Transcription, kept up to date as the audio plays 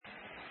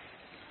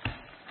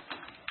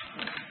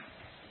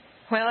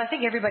Well, I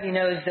think everybody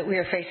knows that we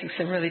are facing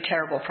some really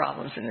terrible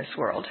problems in this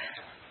world,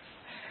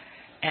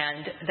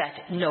 and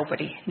that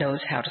nobody knows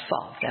how to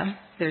solve them.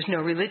 There's no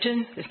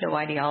religion, there's no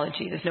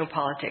ideology, there's no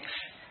politics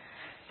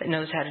that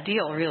knows how to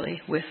deal,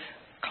 really, with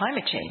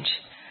climate change.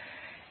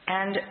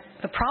 And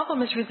the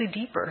problem is really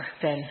deeper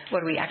than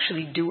what we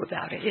actually do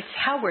about it. It's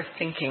how we're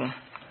thinking.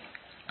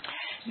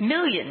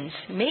 Millions,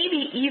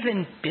 maybe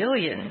even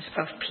billions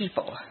of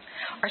people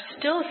are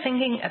still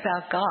thinking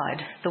about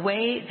God the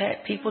way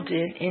that people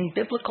did in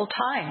biblical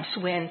times,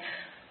 when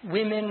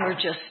women were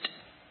just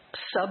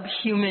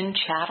subhuman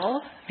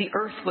chattel, the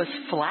earth was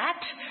flat,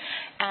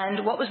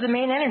 and what was the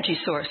main energy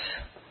source?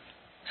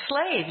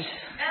 Slaves.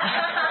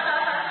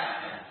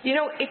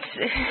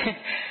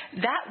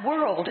 That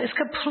world is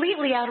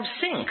completely out of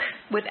sync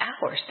with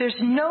ours. There's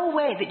no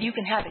way that you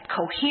can have a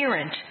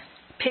coherent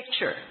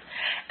picture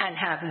and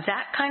have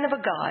that kind of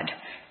a God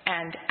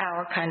and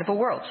our kind of a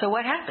world. So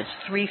what happens?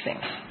 Three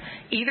things.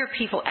 Either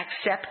people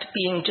accept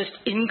being just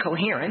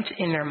incoherent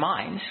in their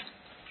minds,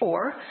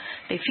 or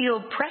they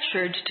feel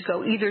pressured to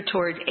go either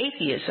toward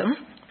atheism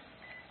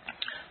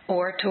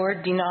or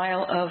toward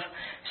denial of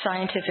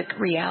scientific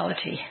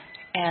reality.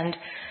 And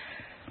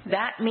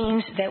that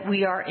means that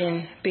we are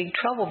in big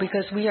trouble,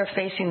 because we are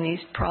facing these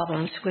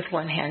problems with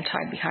one hand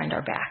tied behind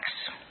our backs.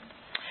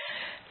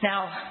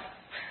 Now,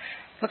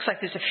 looks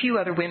like there's a few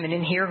other women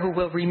in here who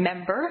will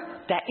remember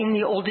that in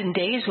the olden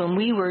days, when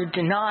we were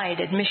denied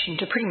admission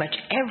to pretty much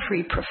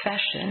every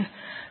profession,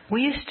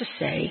 we used to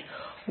say,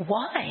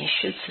 why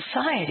should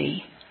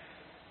society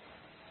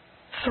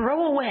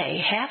throw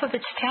away half of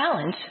its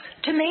talents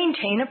to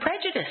maintain a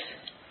prejudice?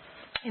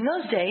 In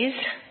those days,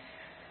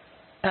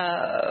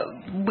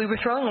 we were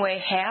throwing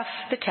away half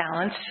the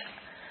talents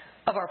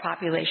of our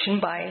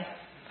population by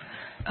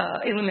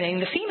eliminating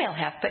the female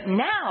half. But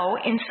now,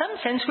 in some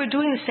sense, we're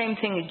doing the same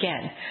thing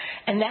again.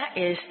 And that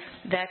is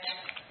that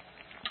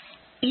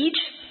each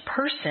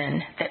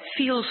person that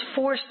feels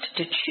forced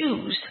to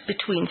choose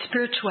between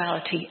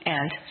spirituality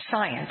and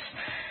science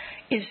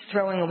is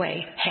throwing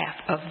away half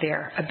of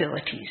their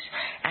abilities.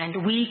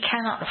 And we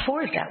cannot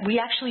afford that. We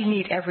actually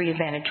need every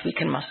advantage we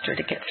can muster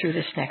to get through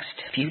this next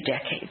few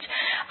decades.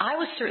 I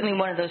was certainly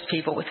one of those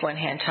people with one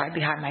hand tied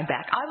behind my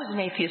back. I was an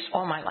atheist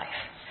all my life.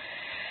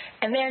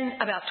 And then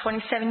about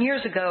 27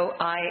 years ago,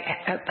 I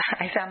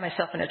found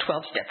myself in a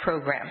 12-step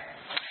program.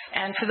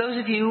 And for those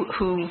of you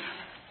who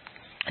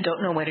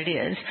don't know what it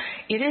is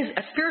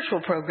a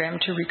spiritual program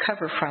to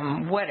recover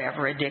from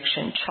whatever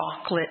addiction,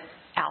 chocolate,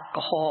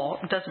 alcohol,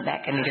 it doesn't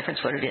make any difference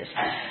what it is.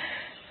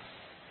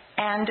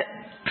 And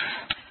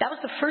that was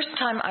the first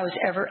time I was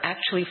ever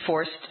actually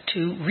forced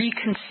to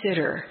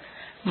reconsider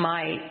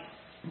my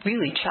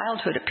really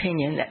childhood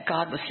opinion that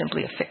God was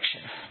simply a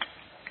fiction.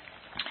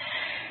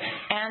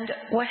 And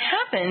what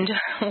happened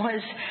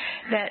was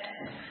that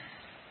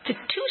the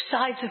two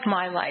sides of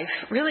my life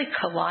really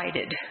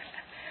collided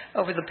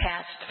over the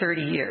past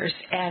 30 years,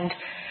 and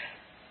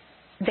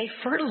they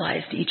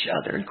fertilized each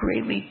other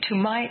greatly, to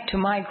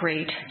my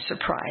great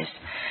surprise.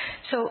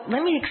 So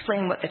let me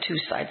explain what the two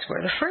sides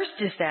were. The first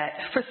is that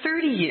for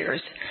 30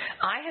 years,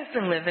 I have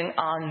been living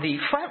on the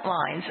front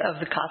lines of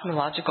the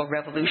cosmological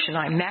revolution.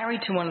 I'm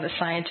married to one of the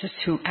scientists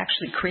who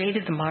actually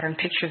created the modern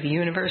picture of the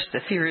universe,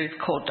 the theory of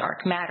cold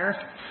dark matter.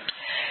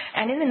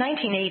 And in the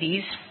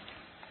 1980s,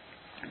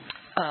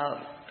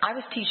 I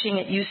was teaching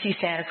at UC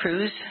Santa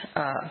Cruz.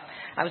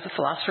 I was a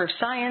philosopher of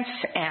science,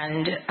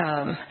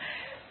 and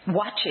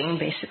watching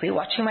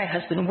my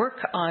husband work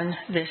on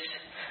this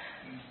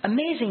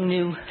amazing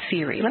new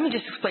theory. Let me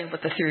just explain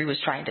what the theory was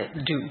trying to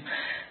do.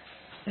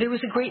 There was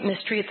a great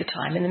mystery at the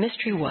time, and the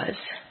mystery was,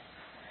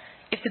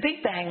 if the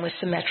Big Bang was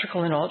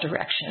symmetrical in all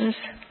directions,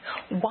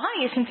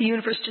 why isn't the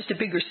universe just a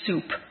bigger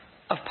soup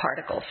of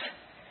particles?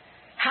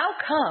 How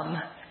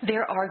come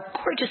there are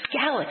gorgeous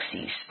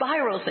galaxies,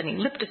 spirals and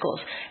ellipticals,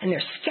 and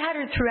they're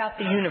scattered throughout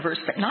the universe,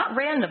 but not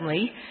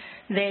randomly?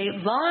 They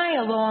lie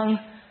along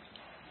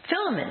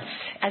filaments,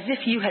 as if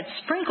you had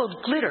sprinkled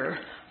glitter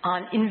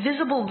on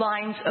invisible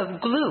lines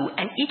of glue,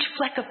 and each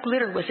fleck of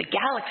glitter was a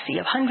galaxy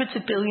of hundreds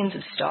of billions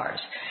of stars.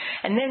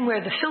 And then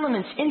where the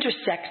filaments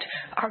intersect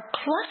are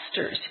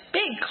clusters,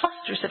 big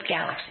clusters of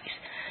galaxies.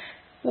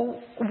 Well,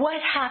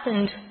 what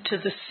happened to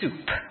the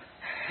soup?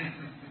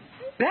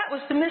 That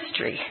was the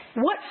mystery.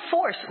 What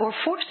force or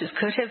forces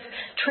could have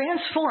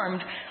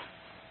transformed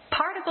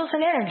particles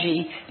and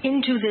energy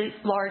into the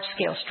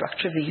large-scale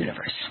structure of the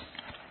universe?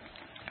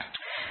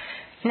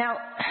 Now,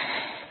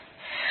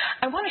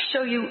 I want to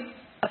show you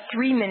a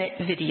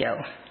 3-minute video.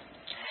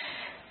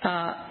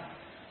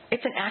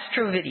 It's an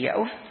astro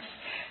video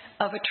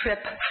of a trip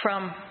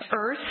from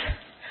Earth,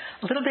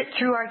 a little bit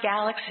through our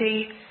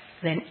galaxy,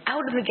 then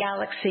out of the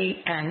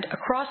galaxy and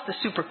across the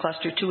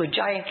supercluster to a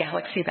giant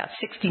galaxy about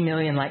 60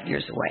 million light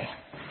years away.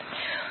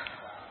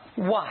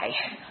 Why?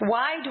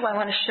 Why do I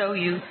want to show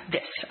you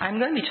this? I'm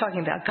going to be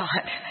talking about God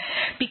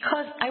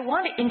because I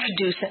want to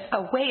introduce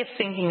a way of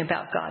thinking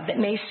about God that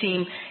may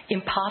seem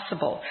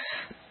impossible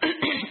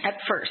at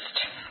first.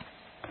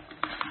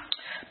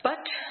 But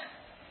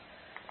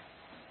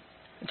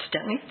it's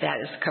coincidentally, that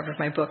is the cover of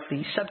my book.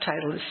 The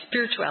subtitle is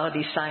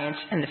Spirituality, Science,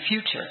 and the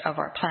Future of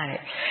Our Planet.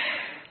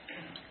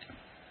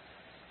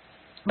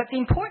 But the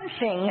important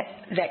thing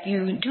that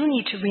you do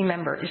need to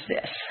remember is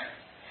this.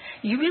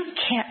 You really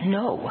can't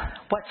know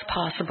what's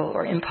possible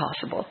or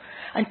impossible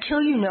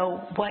until you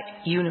know what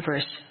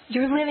universe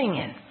you're living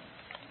in.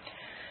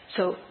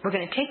 So we're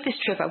going to take this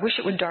trip. I wish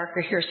it were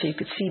darker here so you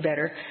could see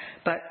better,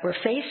 but we're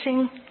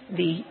facing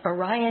the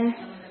Orion.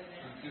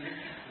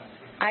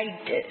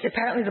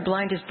 Apparently the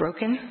blind is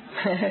broken.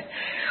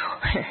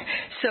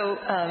 So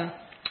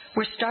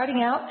we're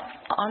starting out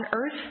on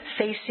Earth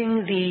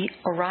facing the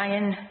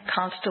Orion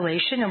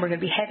constellation, and we're going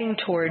to be heading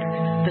toward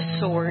the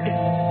sword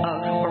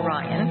of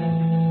Orion.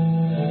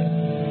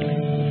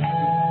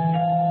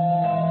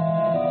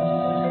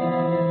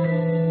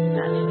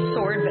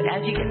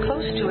 As you get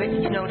close to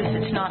it, you notice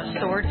it's not a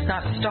sword, it's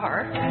not a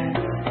star.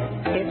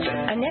 It's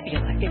a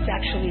nebula. It's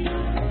actually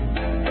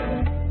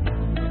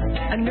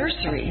a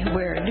nursery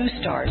where new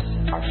stars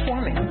are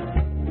forming.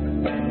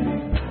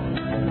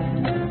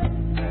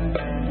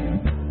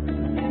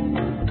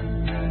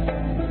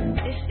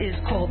 This is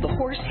called the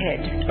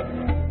Horsehead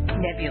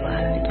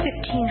Nebula.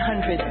 It's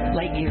 1,500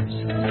 light years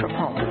from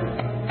home.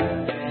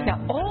 Now,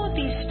 all of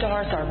these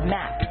stars are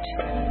mapped.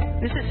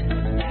 This is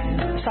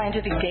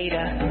scientific data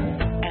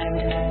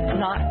and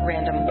not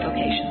random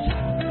locations.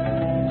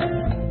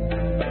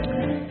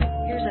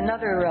 Here's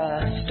another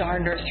star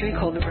nursery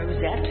called the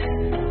Rosette.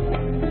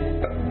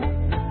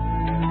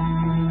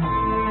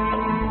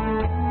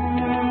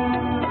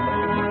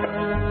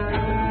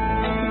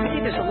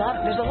 See, there's a lot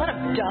of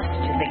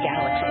dust in the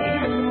galaxy.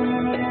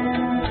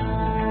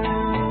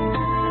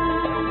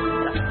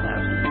 Dust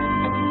cloud.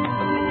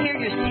 Here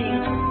you're seeing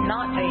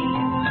not a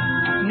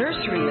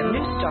nursery of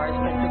new stars,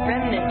 but the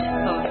remnant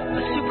of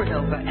a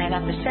supernova. And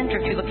at the center,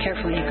 if you look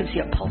carefully, you can see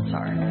a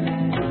pulsar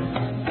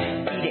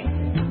beating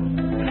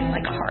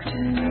like a heart.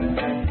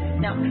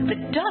 Now, the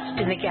dust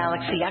in the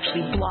galaxy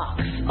actually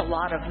blocks a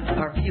lot of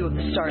our view of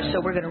the stars.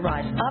 So we're going to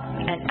rise up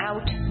and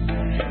out,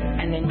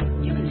 and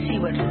then you can see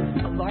what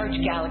a large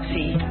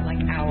galaxy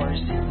like ours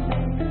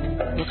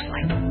looks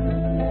like.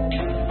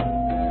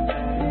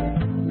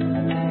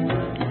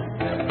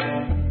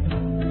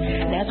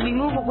 As we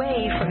move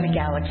away from the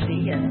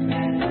galaxy and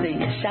the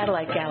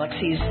satellite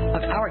galaxies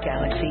of our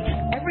galaxy,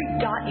 every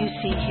dot you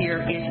see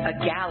here is a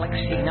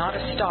galaxy, not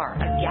a star.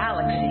 A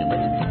galaxy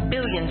with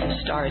billions of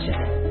stars in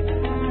it.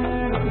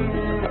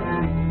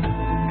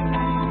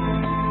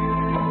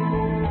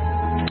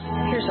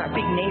 Here's our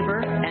big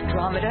neighbor,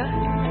 Andromeda.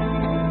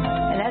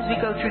 And as we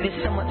go through this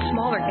somewhat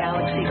smaller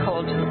galaxy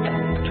called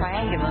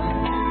Triangulum,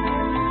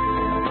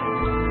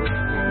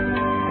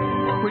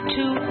 we're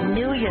 2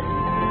 million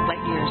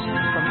light years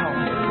from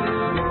home.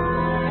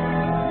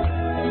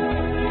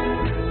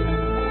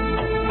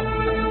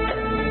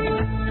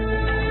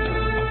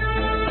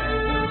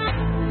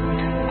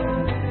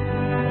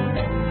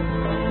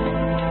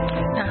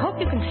 Now, I hope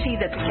you can see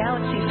that the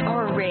galaxies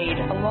are arrayed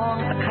along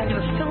a kind of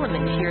a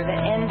filament here that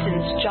ends in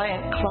this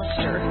giant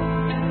cluster.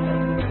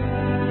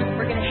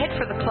 We're going to head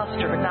for the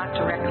cluster, but not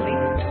directly.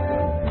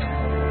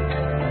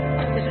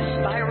 There's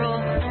a spiral,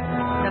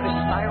 another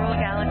spiral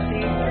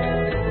galaxy.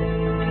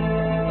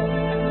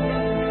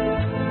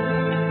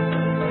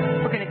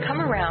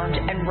 Around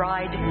and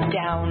ride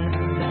down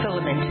the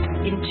filament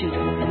into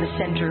the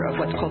center of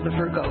what's called the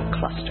Virgo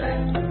cluster.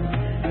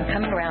 We're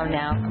coming around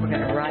now, and we're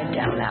going to ride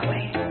down that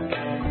way.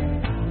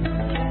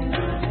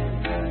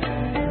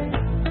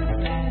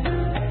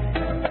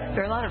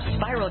 There are a lot of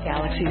spiral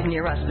galaxies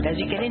near us, but as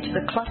you get into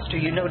the cluster,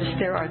 you notice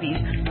there are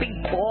these big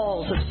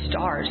balls of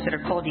stars that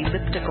are called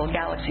elliptical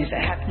galaxies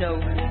that have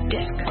no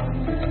disk.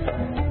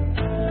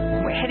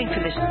 We're heading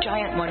for this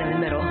giant one in the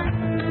middle.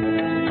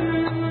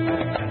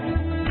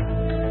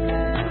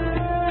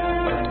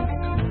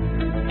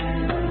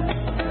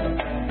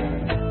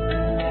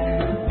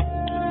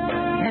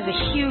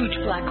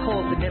 Black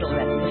hole in the middle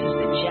that this is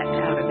the jet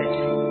out of it.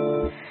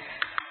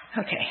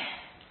 Okay.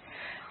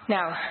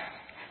 Now,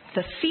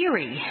 the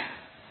theory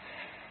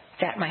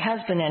that my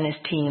husband and his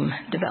team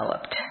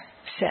developed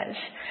says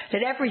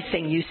that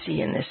everything you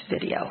see in this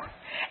video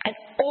and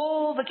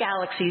all the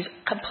galaxies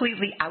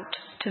completely out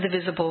to the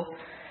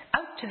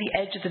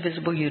edge of the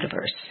visible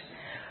universe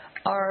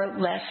are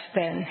less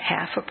than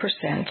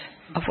 0.5%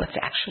 of what's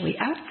actually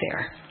out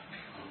there.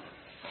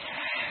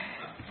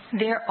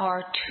 There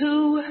are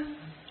 2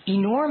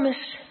 enormous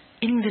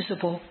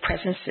invisible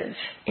presences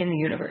in the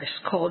universe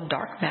called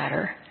dark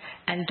matter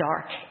and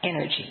dark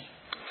energy.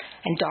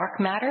 And dark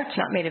matter, it's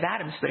not made of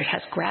atoms, but it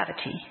has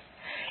gravity.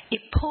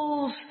 It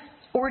pulls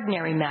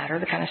ordinary matter,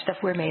 the kind of stuff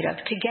we're made of,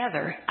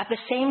 together at the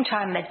same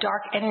time that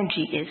dark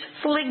energy is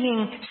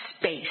flinging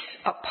space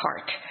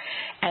apart.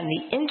 And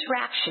the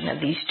interaction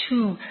of these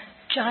 2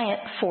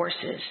 giant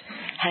forces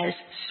has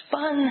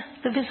spun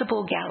the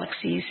visible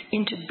galaxies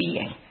into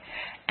being.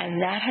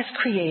 And that has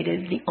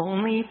created the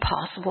only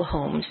possible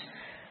homes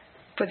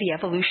for the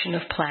evolution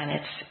of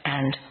planets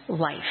and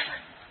life.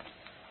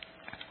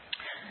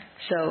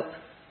 So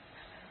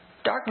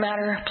dark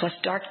matter plus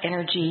dark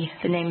energy,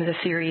 the name of the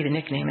theory, the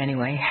nickname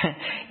anyway,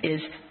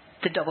 is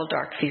the double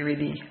dark theory,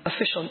 the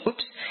official,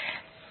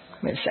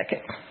 wait a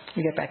second,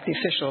 we get back the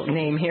official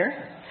name here.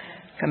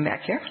 Come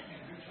back here.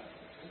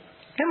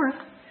 Come on.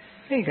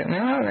 There you go.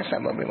 No, that's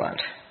not what we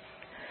want.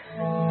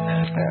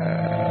 Let's go.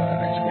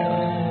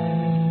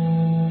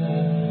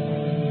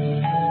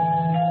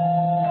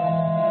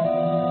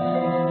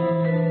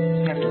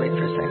 I have to wait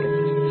for a second.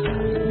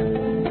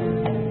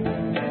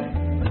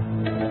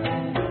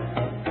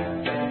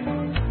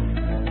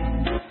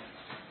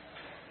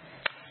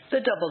 The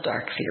double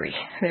dark theory.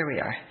 There we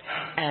are.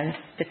 And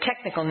the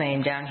technical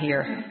name down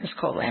here is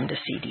called lambda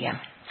CDM.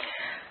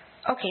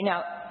 Okay,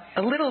 now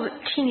a little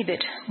teeny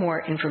bit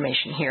more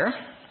information here.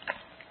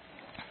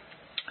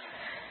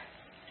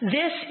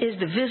 This is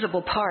the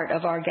visible part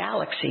of our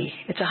galaxy.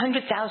 It's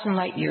 100,000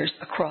 light years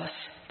across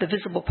the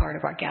visible part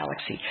of our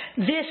galaxy.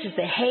 This is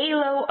the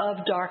halo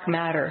of dark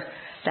matter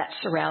that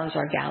surrounds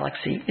our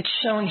galaxy. It's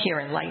shown here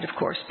in light, of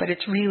course, but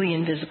it's really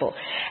invisible.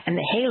 And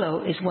the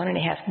halo is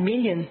 1.5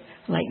 million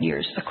light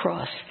years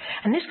across.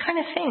 And this kind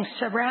of thing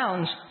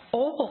surrounds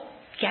all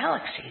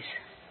galaxies.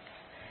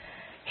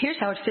 Here's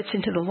how it fits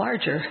into the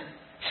larger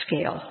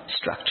scale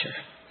structure.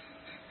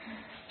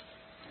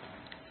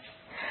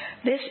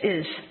 This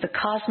is the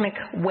cosmic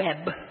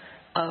web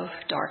of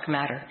dark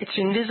matter. It's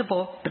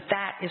invisible, but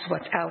that is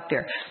what's out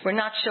there. We're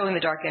not showing the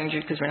dark energy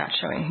because we're not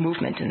showing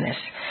movement in this.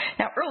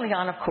 Now, early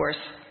on, of course,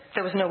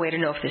 there was no way to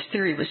know if this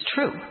theory was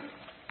true.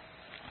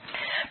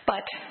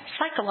 But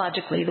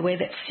psychologically, the way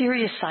that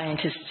serious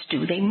scientists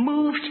do, they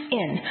moved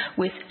in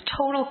with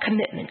total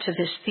commitment to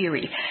this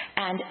theory.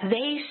 And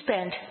they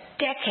spent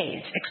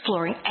decades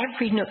exploring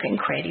every nook and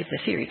cranny of the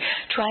theory,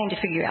 trying to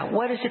figure out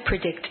what does it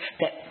predict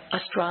that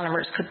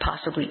astronomers could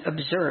possibly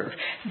observe.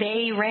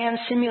 They ran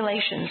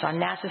simulations on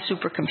NASA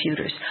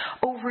supercomputers.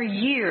 Over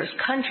years,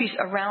 countries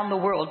around the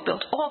world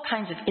built all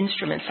kinds of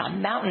instruments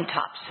on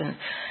mountaintops and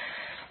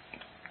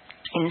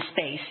in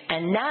space.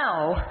 And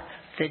now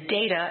the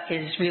data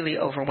is really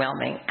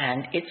overwhelming,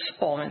 and it's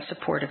all in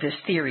support of this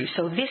theory.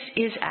 So this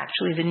is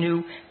actually the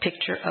new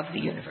picture of the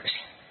universe.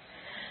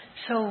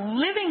 So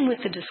living with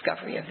the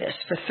discovery of this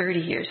for 30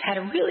 years had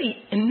a really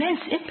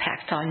immense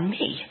impact on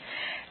me.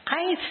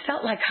 I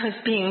felt like I was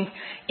being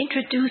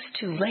introduced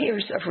to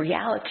layers of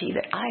reality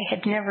that I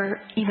had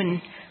never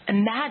even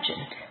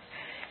imagined.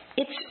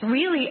 It's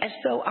really as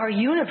though our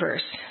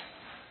universe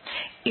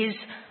is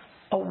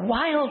a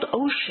wild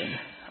ocean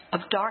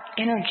of dark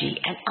energy,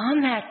 and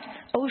on that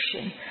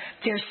ocean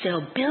there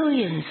sail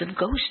billions of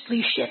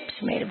ghostly ships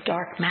made of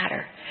dark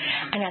matter.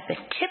 And at the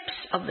tips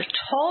of the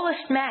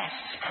tallest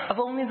masts of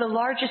only the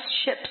largest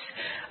ships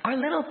are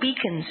little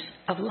beacons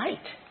of light.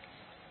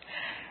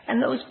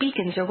 And those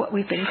beacons are what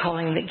we've been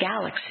calling the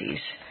galaxies.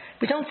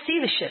 We don't see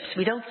the ships,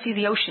 we don't see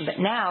the ocean, but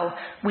now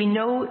we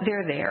know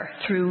they're there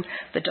through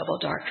the double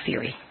dark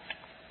theory.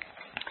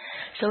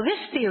 So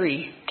this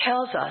theory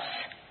tells us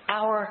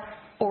our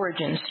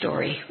origin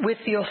story with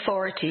the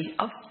authority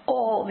of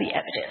all the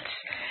evidence,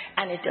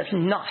 and it does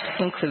not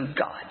include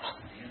God.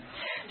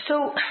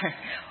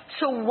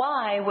 So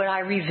why would I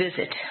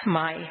revisit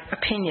my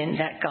opinion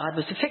that God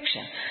was a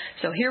fiction?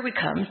 So here we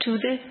come to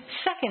the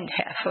second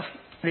half of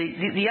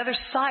the other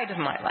side of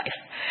my life,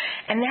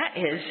 and that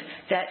is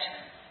that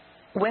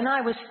when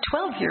I was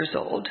 12 years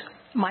old,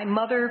 my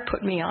mother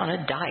put me on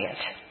a diet,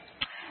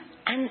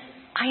 and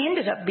I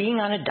ended up being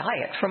on a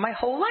diet for my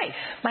whole life.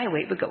 My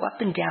weight would go up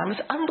and down. It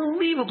was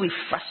unbelievably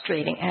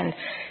frustrating and,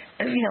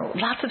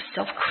 lots of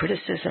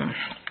self-criticism.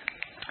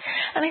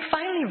 And I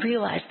finally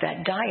realized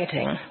that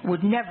dieting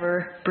would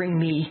never bring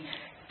me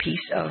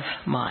peace of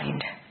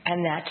mind,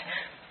 and that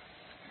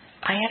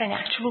I had an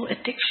actual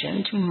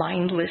addiction to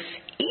mindless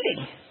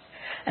eating,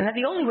 and that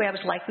the only way I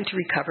was likely to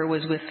recover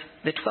was with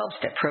the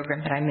 12-step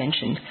program that I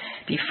mentioned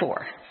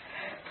before.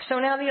 So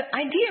now the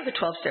idea of a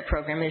 12-step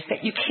program is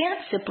that you can't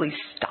simply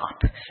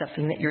stop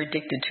something that you're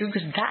addicted to,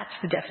 because that's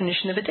the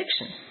definition of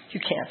addiction. You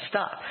can't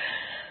stop.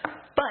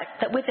 But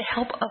that with the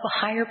help of a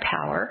higher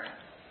power,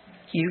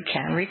 you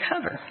can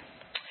recover.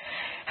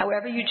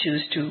 However you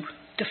choose to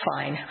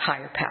define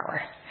higher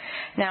power.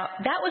 Now,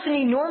 that was an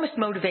enormous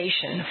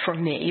motivation for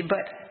me, but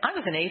I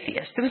was an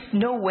atheist. There was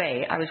no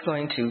way I was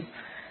going to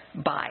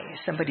buy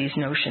somebody's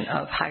notion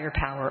of higher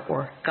power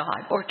or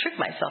God, or trick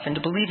myself into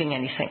believing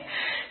anything.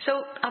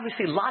 So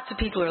obviously lots of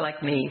people are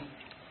like me.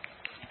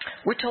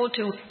 We're told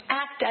to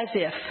act as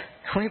if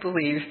we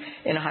believe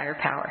in a higher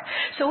power.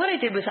 So what I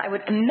did was I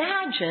would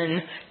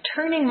imagine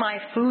turning my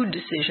food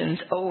decisions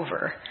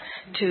over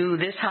to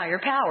this higher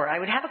power. I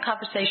would have a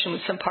conversation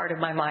with some part of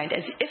my mind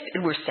as if it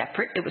were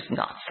separate. It was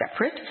not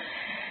separate,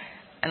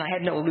 and I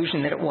had no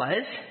illusion that it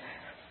was.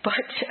 But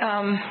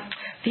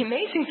the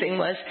amazing thing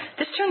was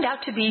this turned out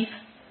to be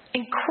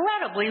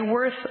incredibly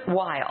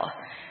worthwhile.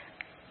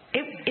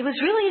 It was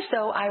really as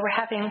though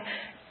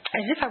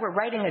as if I were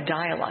writing a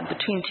dialogue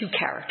between two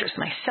characters,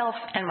 myself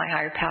and my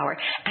higher power.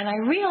 And I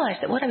realized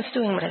that what I was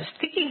doing, when I was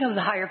thinking of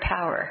the higher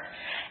power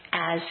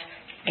as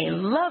a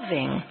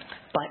loving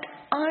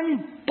but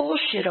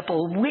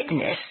unbullshittable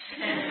witness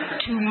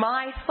to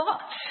my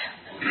thoughts.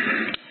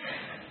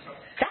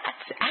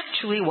 That's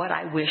actually what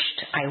I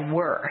wished I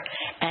were.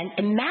 And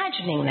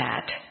imagining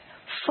that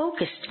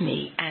focused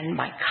me, and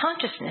my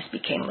consciousness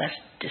became less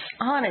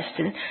dishonest,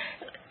 and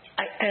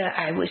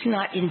I was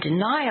not in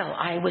denial.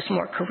 I was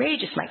more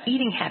courageous. My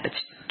eating habits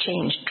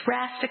changed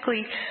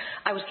drastically.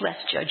 I was less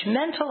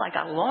judgmental. I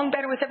got along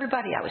better with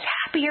everybody. I was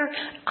happier.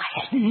 I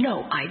had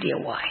no idea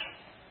why.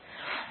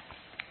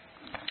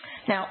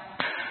 Now,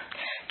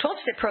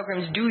 12-step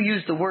programs do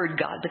use the word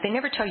God, but they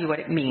never tell you what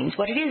it means.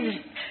 What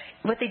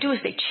they do is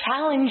they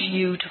challenge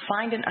you to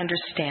find an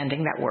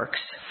understanding that works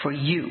for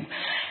you.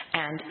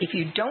 And if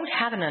you don't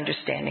have an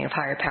understanding of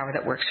higher power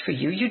that works for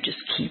you, you just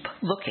keep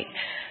looking.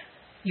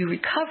 You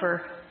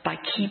recover by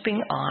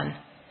keeping on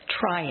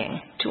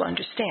trying to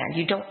understand.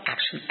 You don't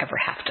actually ever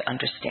have to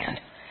understand,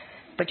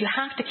 but you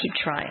have to keep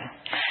trying.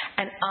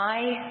 And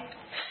I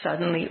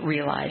suddenly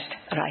realized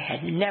that I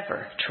had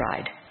never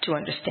tried to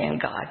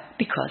understand God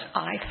because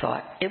I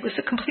thought it was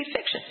a complete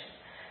fiction.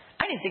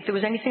 I didn't think there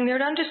was anything there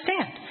to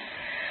understand.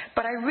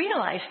 But I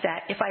realized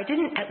that if I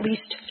didn't at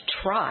least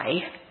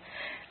try,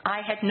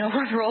 I had no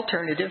other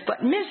alternative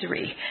but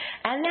misery.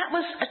 And that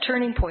was a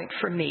turning point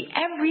for me.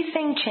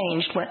 Everything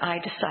changed when I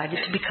decided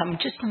to become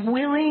just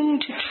willing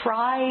to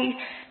try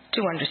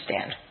to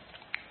understand.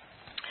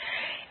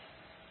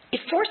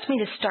 It forced me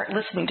to start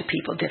listening to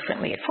people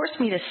differently. It forced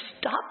me to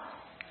stop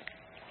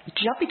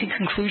jumping to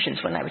conclusions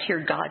when I would hear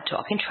God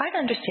talk and try to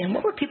understand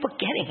what were people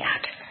getting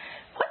at.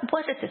 What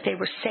was it that they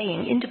were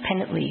saying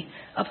independently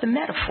of the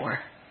metaphor?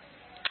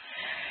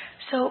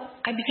 So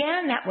I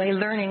began that way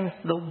learning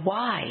the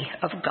why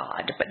of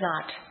God, but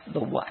not the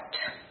what.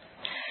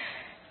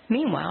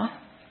 Meanwhile,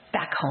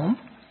 back home,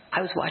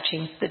 I was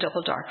watching the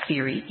double dark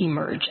theory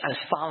emerge. I was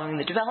following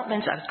the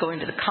developments. I was going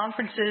to the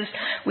conferences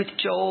with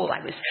Joel.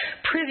 I was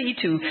privy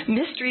to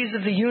mysteries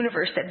of the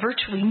universe that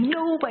virtually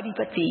nobody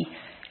but the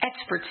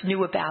experts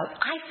knew about.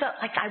 I felt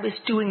like I was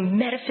doing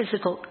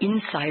metaphysical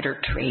insider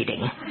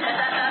trading.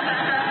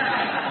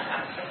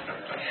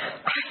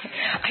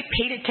 I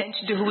paid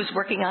attention to who was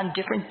working on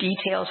different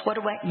details. What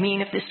do I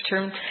mean if this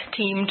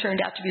team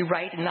turned out to be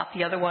right and not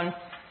the other one?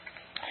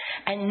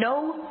 And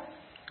no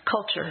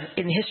culture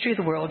in the history of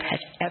the world has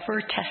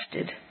ever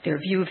tested their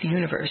view of the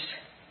universe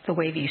the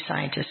way these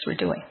scientists were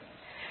doing.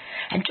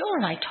 And Joel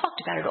and I talked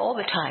about it all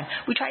the time.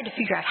 We tried to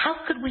figure out how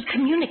could we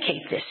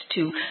communicate this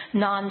to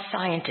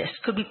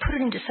non-scientists? Could we put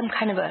it into some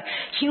kind of a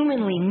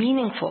humanly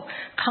meaningful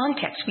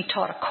context? We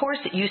taught a course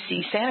at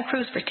UC Santa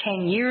Cruz for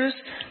 10 years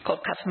called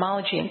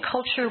Cosmology and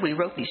Culture. We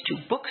wrote these 2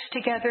 books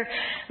together.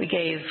 We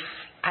gave,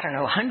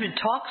 100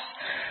 talks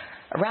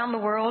around the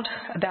world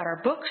about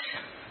our books.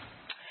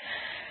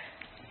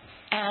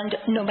 And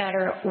no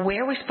matter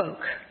where we spoke,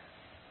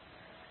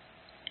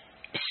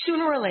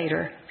 sooner or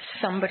later,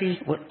 somebody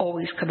would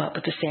always come up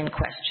with the same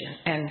question.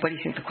 And what do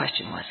you think the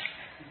question was?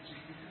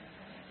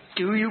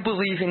 Do you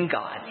believe in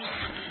God?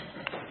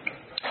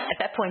 At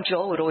that point,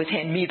 Joel would always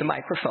hand me the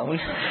microphone. And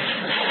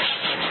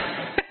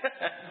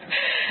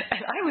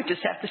I would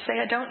just have to say,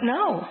 I don't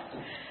know.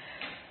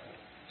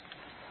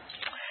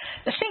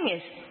 The thing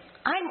is,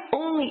 I'm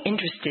only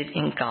interested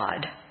in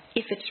God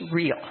if it's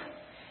real.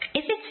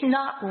 If it's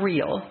not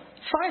real,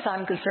 as far as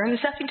I'm concerned,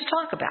 there's nothing to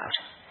talk about.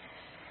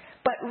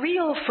 But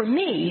real for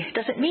me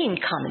doesn't mean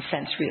common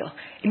sense real.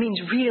 It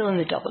means real in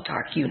the double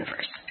dark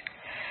universe.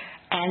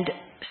 And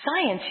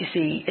science, you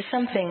see, is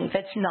something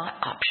that's not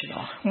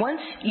optional.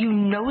 Once you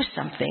know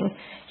something,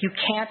 you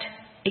can't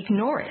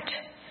ignore it.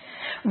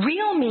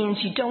 Real means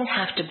you don't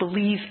have to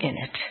believe in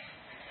it.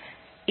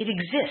 It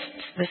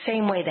exists the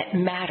same way that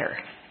matter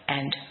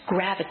and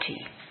gravity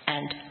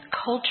and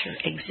culture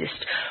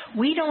exist.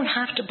 We don't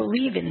have to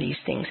believe in these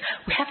things.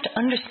 We have to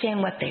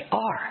understand what they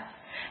are.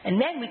 And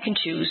then we can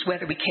choose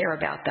whether we care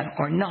about them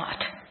or not.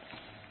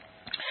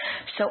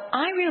 So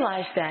I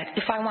realized that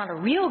if I want a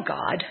real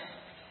God,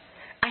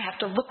 I have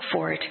to look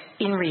for it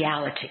in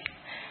reality.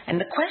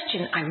 And the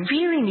question I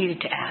really needed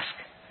to ask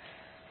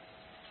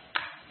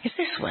is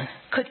this one.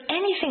 Could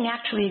anything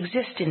actually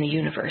exist in the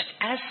universe,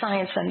 as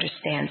science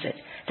understands it,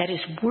 that is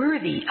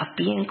worthy of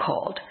being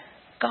called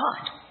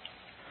God?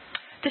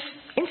 This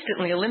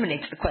instantly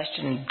eliminates the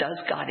question, does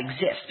God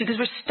exist? Because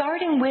we're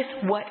starting with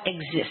what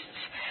exists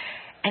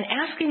and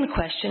asking the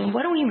question,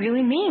 what do we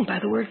really mean by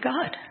the word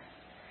God?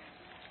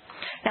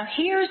 Now,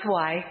 here's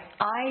why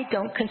I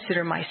don't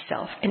consider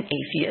myself an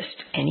atheist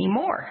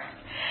anymore.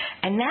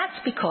 And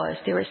that's because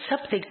there is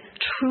something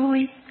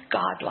truly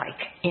godlike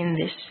in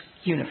this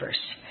universe.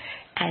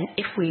 And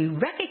if we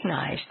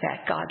recognize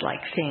that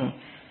godlike thing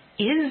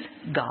is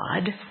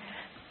God,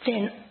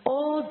 then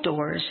all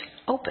doors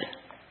open.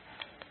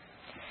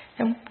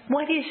 And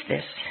what is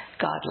this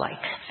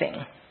godlike thing?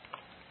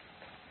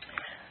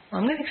 Well,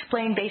 I'm going to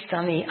explain based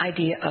on the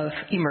idea of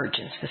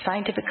emergence, the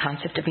scientific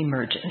concept of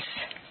emergence.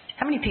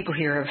 How many people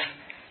here have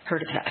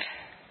heard of that?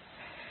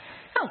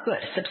 Oh, good,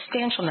 a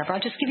substantial number. I'll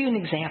just give you an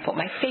example.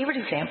 My favorite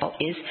example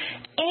is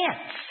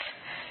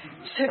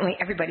ants. Certainly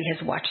everybody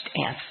has watched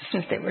ants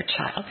since they were a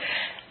child.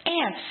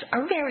 Ants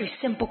are very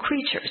simple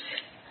creatures.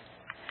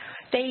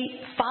 They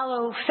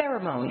follow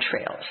pheromone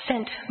trails,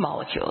 scent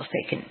molecules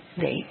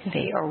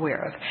they are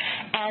aware of.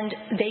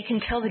 And they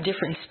can tell the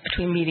difference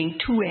between meeting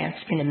 2 ants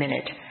in a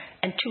minute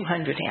and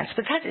 200 ants.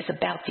 But that is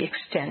about the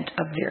extent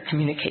of their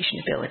communication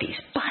abilities.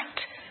 But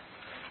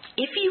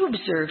if you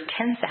observe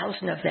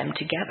 10,000 of them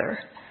together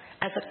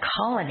as a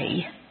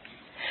colony,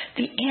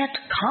 the ant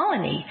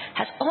colony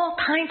has all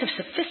kinds of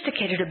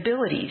sophisticated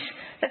abilities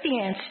that the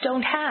ants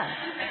don't have.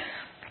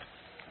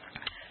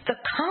 The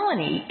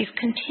colony is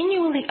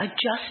continually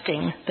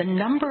adjusting the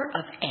number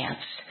of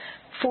ants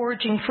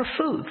foraging for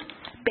food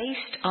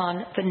based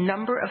on the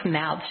number of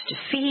mouths to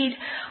feed,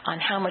 on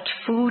how much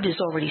food is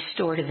already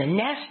stored in the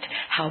nest,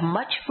 how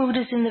much food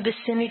is in the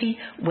vicinity,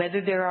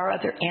 whether there are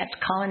other ant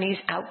colonies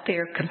out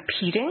there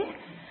competing.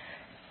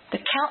 The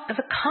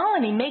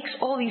colony makes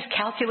all these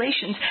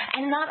calculations,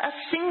 and not a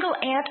single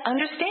ant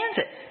understands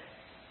it.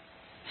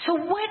 So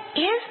what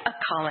is a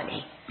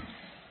colony?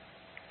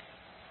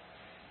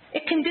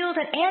 It can build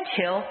an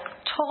anthill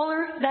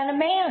taller than a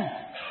man.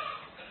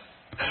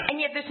 And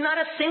yet there's not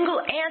a single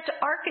ant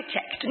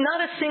architect,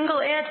 not a single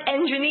ant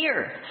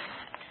engineer.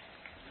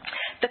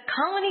 The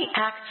colony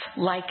acts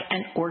like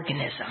an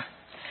organism.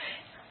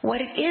 What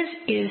it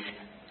is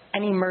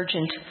an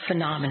emergent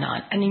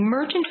phenomenon. An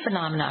emergent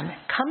phenomenon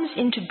comes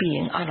into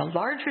being on a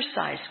larger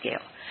size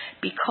scale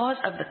because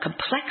of the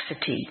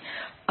complexity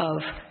of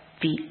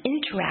the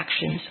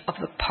interactions of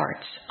the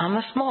parts on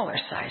the smaller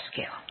size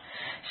scale.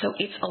 So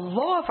it's a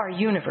law of our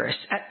universe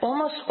at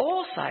almost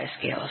all size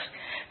scales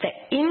that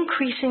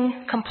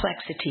increasing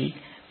complexity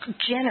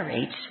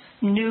generates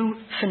new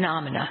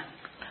phenomena.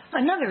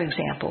 Another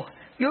example,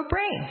 your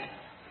brain.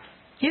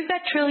 You've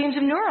got trillions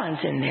of neurons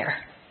in there.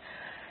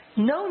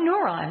 No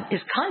neuron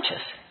is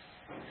conscious.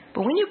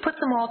 But when you put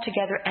them all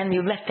together and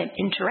you let them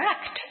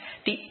interact,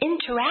 the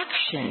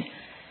interaction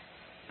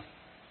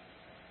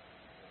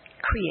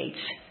creates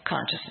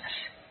consciousness.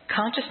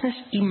 Consciousness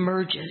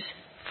emerges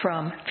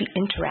from the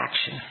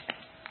interaction.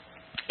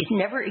 It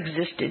never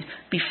existed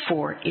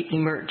before it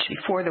emerged,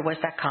 before there was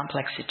that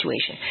complex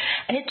situation.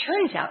 And it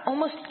turns out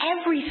almost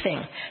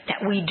everything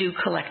that we do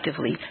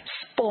collectively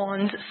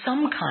spawns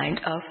some kind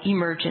of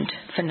emergent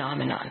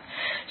phenomenon.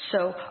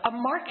 So a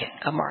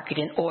market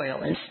in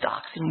oil and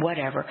stocks and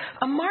whatever,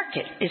 a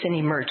market is an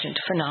emergent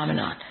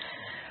phenomenon.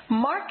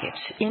 Markets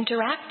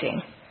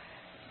interacting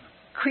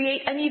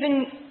create an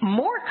even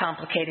more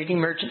complicated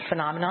emergent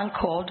phenomenon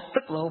called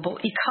the global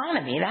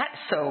economy. That's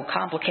so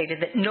complicated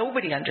that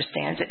nobody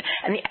understands it,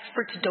 and the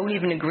experts don't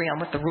even agree on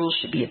what the rules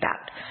should be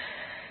about.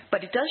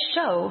 But it does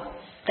show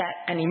that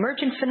an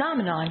emergent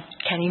phenomenon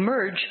can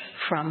emerge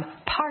from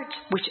parts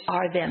which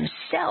are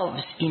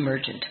themselves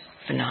emergent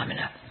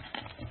phenomena.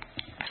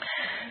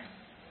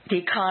 The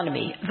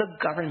economy, the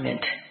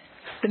government,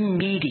 the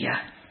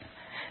media,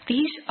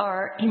 these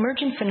are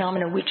emergent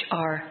phenomena which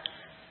are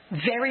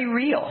very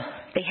real.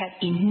 They have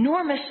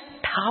enormous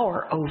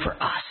power over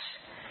us.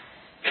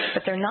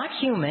 But they're not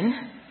human.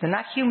 They're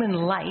not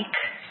human-like.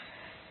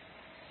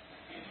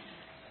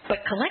 But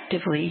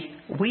collectively,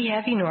 we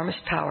have enormous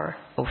power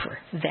over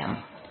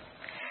them.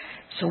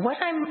 So what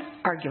I'm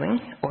arguing,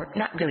 or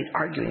not really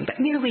arguing, but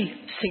merely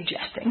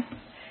suggesting,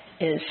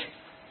 is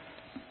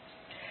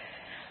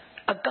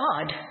a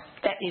God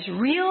that is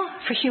real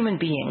for human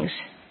beings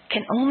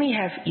can only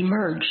have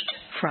emerged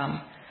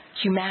from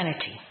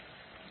humanity.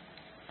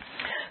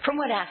 From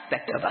what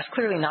aspect of us?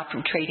 Clearly not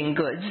from trading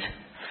goods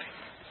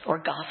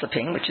or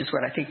gossiping, which is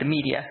what I think the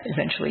media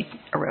eventually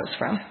arose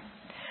from.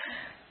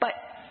 But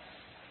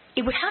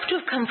it would have to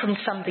have come from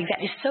something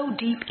that is so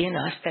deep in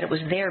us that it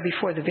was there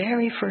before the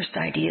very first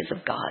ideas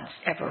of gods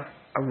ever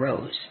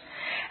arose.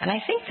 And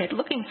I think that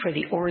looking for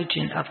the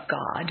origin of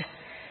God,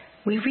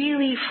 we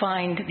really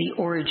find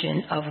the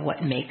origin of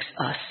what makes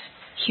us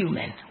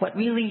human, what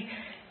really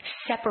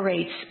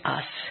separates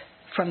us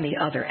from the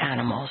other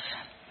animals.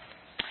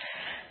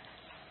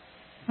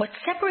 What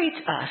separates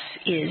us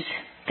is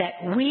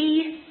that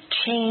we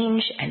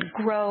change and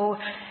grow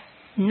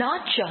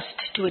not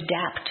just to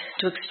adapt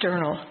to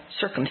external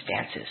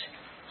circumstances,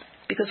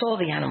 because all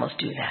the animals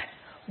do that.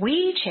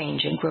 We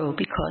change and grow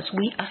because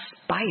we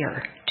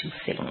aspire to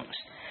things.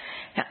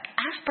 Now,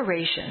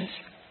 aspirations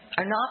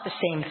are not the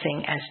same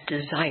thing as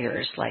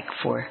desires, like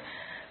for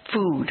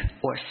food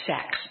or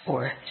sex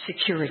or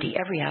security.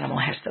 Every animal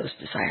has those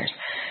desires.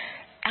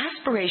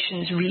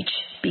 Aspirations reach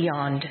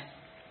beyond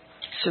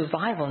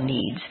survival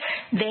needs.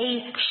 They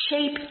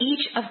shape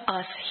each of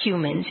us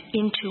humans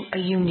into a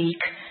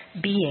unique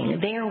being.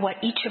 They are what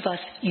each of us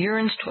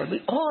yearns toward.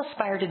 We all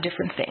aspire to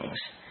different things,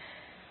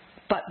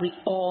 but we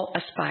all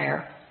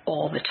aspire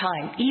all the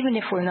time, even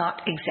if we're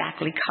not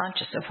exactly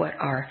conscious of what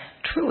our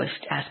truest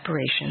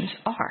aspirations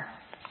are.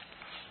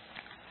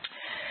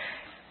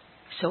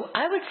 So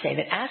I would say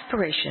that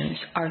aspirations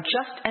are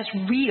just as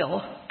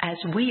real as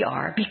we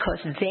are because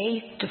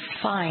they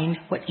define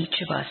what each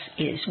of us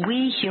is.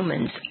 We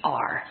humans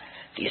are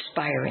the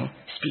aspiring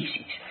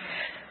species.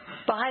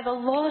 By the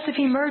laws of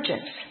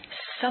emergence,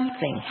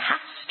 something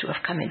has to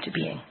have come into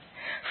being.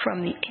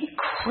 from the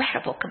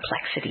incredible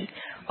complexity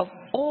of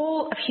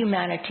all of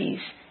humanity's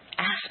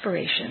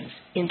aspirations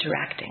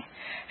interacting.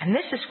 And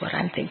this is what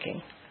I'm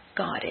thinking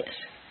God is.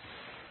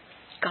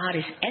 God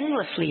is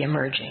endlessly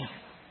emerging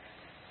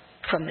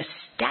from the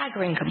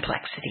staggering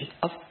complexity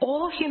of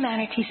all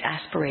humanity's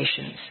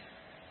aspirations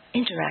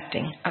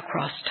interacting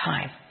across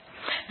time.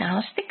 Now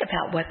let's think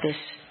about what this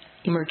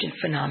emergent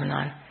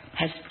phenomenon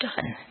has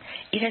done.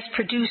 It has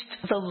produced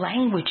the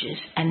languages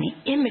and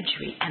the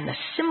imagery and the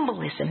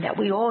symbolism that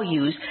we all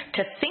use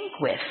to think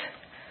with.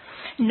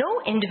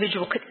 No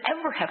individual could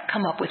ever have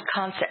come up with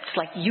concepts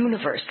like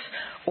universe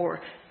or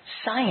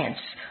science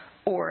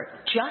or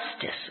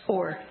justice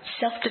or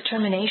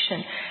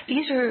self-determination.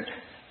 These are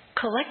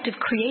collective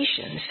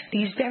creations.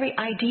 These very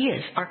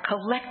ideas are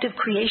collective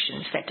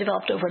creations that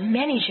developed over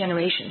many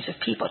generations of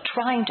people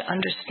trying to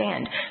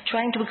understand,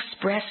 trying to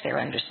express their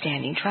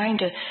understanding, trying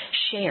to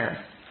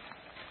share.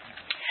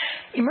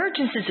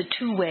 Emergence is a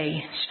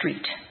two-way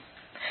street.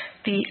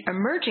 The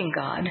emerging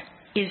God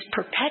is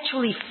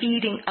perpetually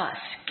feeding us,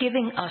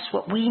 giving us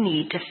what we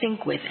need to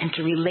think with and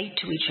to relate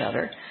to each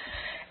other.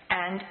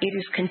 And it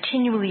is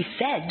continually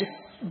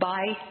fed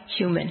by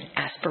human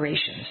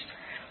aspirations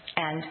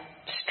and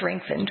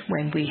strengthened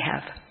when we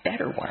have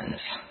better ones.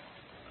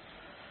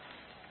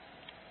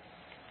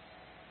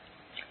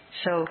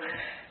 So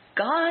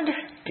God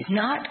did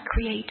not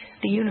create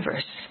the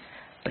universe,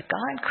 but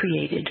God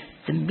created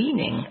the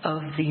meaning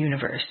of the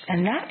universe.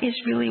 And that is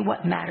really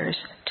what matters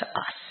to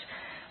us.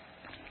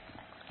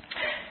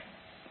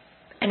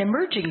 An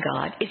emerging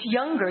God is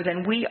younger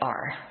than we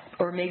are,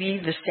 or maybe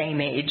the same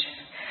age.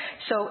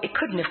 So it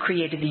couldn't have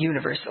created the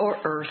universe or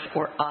earth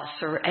or us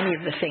or any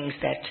of the things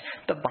that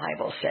the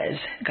Bible says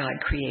God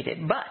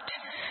created. But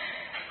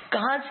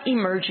God's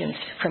emergence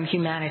from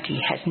humanity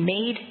has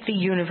made the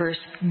universe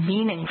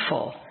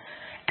meaningful.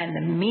 And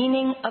the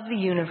meaning of the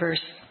universe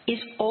is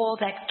all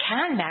that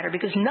can matter,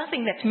 because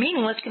nothing that's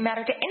meaningless can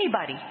matter to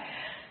anybody.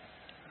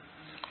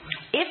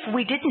 If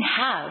we didn't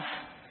have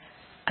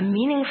a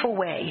meaningful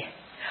way,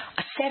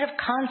 a set of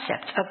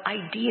concepts, of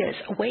ideas,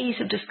 ways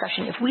of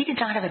discussion, if we did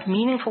not have a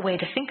meaningful way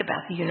to think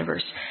about the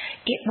universe,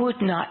 it would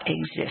not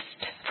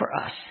exist for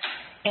us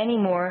any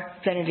more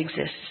than it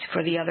exists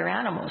for the other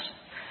animals.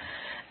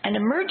 An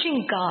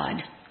emerging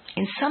God,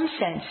 in some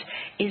sense,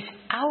 is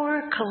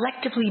our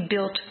collectively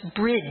built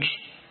bridge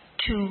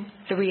to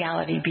the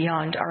reality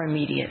beyond our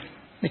immediate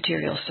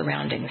material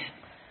surroundings.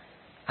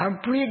 Our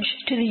bridge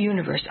to the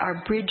universe,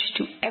 our bridge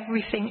to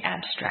everything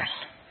abstract.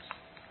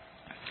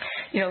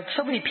 You know,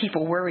 so many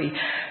people worry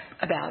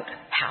about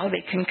how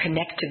they can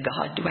connect to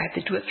God. Do I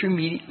have to do it through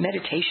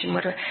meditation?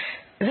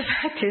 The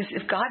fact is,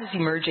 if God is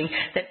emerging,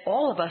 then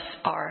all of us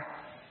are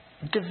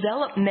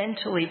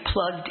developmentally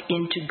plugged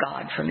into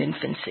God from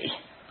infancy,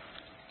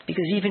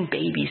 because even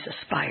babies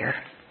aspire.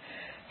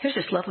 Here's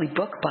this lovely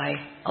book by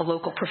a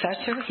local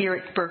professor here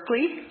at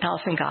Berkeley,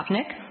 Lawson.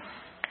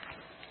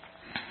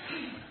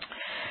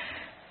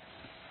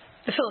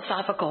 The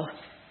Philosophical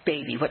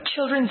Baby, What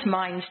Children's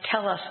Minds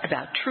Tell Us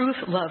About Truth,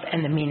 Love,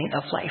 and the Meaning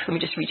of Life. Let me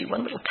just read you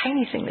one little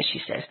tiny thing that she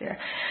says there.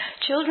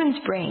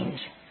 Children's brains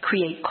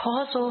create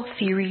causal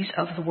theories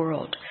of the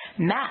world,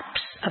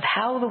 maps of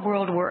how the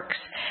world works,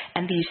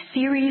 and these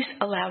theories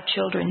allow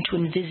children to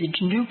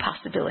envisage new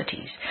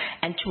possibilities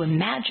and to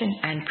imagine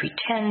and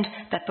pretend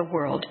that the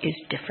world is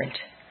different.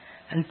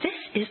 And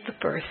this is the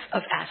birth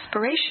of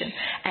aspiration,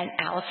 and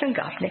Alison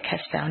Gopnik has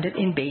found it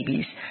in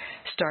babies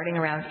starting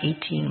around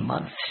 18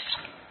 months.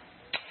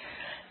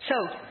 So,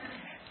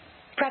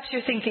 perhaps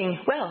you're thinking,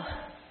 well,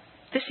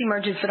 this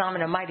emergent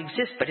phenomenon might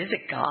exist, but is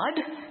it God?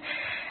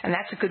 And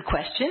that's a good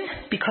question,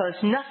 because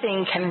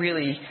nothing can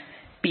really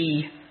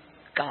be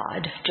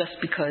God just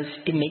because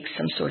it makes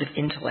some sort of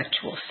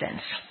intellectual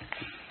sense.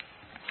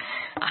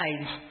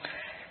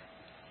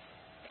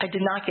 I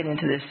did not get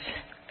into this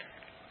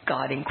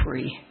God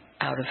inquiry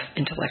out of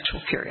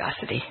intellectual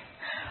curiosity.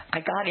 I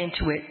got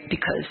into it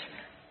because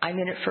I'm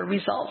in it for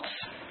results.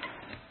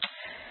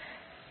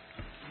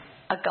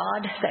 A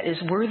God that is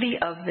worthy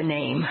of the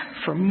name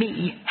for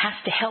me has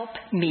to help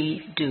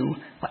me do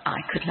what I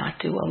could not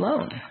do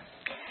alone.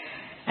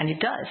 And it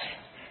does.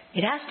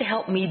 It has to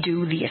help me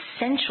do the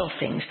essential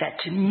things that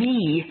to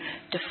me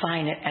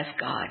define it as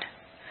God.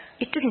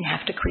 It didn't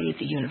have to create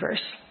the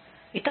universe.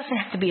 It doesn't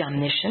have to be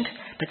omniscient,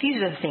 but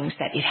these are the things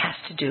that it has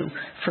to do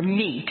for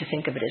me to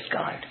think of it as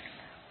God.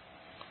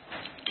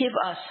 Give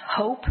us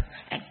hope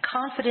and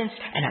confidence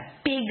and a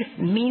big,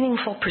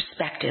 meaningful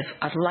perspective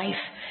of life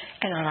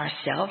and on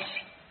ourselves.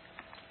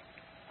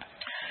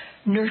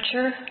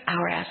 Nurture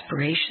our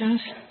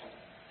aspirations.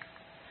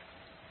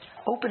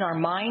 Open our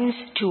minds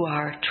to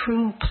our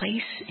true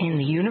place in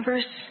the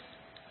universe.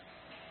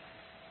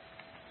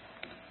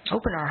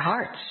 Open our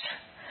hearts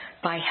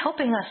by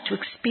helping us to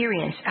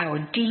experience our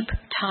deep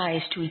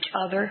ties to each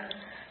other,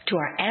 to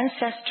our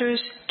ancestors,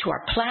 to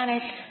our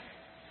planet,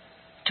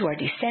 to our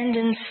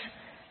descendants,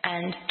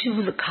 and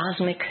to the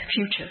cosmic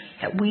future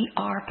that we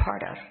are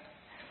part of.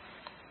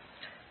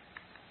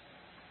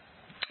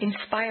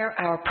 Inspire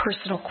our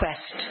personal quest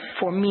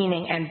for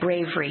meaning and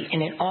bravery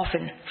in an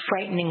often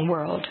frightening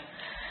world.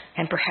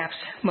 And perhaps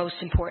most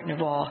important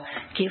of all,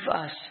 give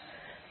us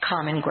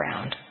common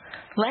ground.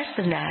 Less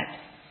than that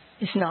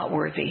is not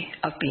worthy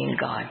of being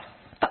God.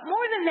 But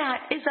more than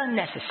that is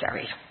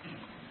unnecessary.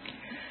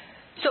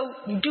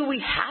 So, do we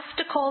have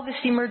to call this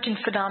emergent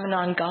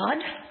phenomenon God?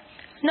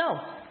 No.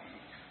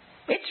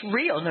 It's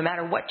real no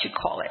matter what you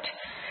call it.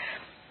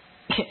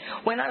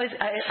 When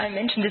I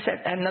mentioned this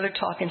at another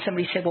talk, and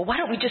somebody said, well, why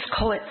don't we just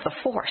call it the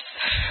force?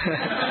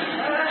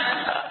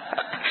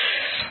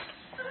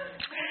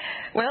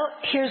 Well,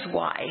 here's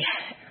why.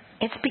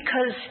 It's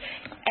because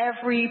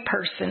every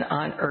person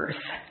on earth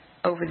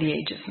over the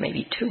age of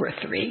maybe 2 or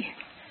 3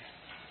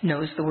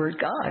 knows the word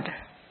God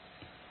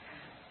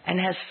and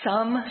has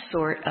some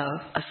sort of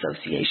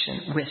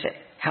association with it,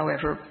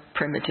 however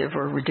primitive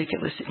or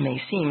ridiculous it may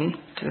seem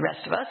to the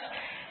rest of us.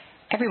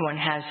 Everyone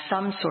has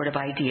some sort of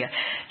idea.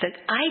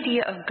 The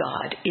idea of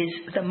God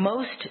is the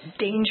most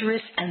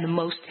dangerous and the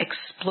most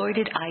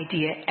exploited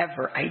idea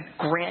ever. I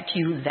grant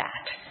you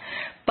that.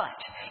 But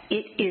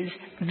it is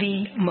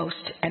the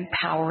most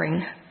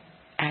empowering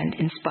and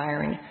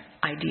inspiring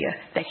idea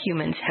that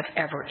humans have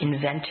ever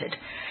invented.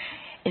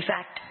 In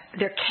fact,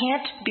 there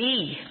can't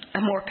be a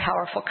more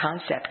powerful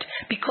concept,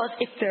 because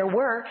if there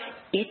were,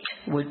 it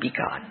would be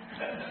God.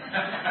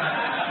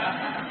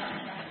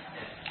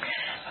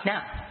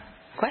 Now,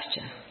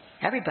 question.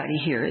 Everybody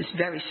here is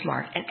very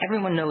smart, and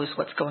everyone knows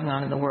what's going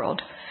on in the world.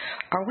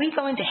 Are we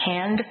going to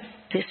hand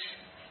this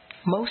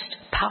most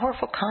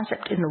powerful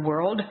concept in the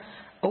world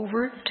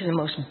over to the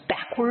most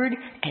backward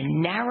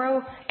and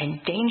narrow and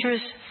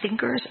dangerous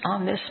thinkers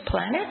on this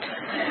planet?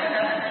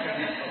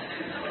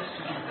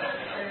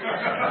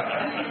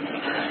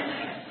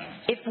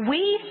 If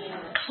we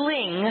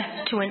cling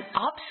to an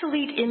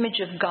obsolete image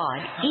of God,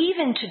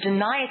 even to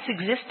deny its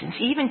existence,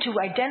 even to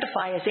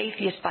identify as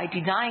atheists by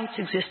denying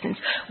its existence,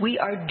 we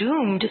are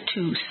doomed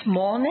to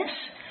smallness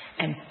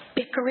and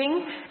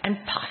bickering and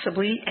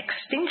possibly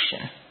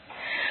extinction.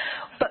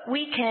 But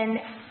we can,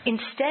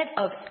 instead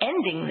of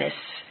ending this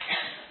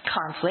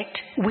conflict,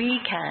 we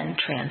can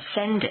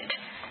transcend it.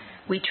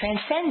 We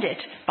transcend it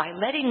by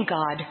letting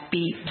God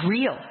be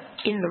real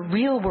in the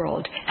real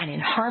world and in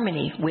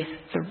harmony with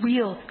the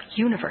real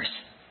universe.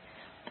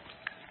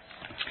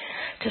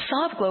 To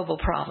solve global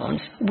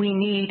problems, we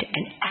need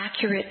an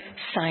accurate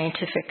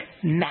scientific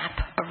map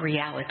of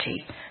reality,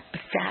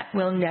 but that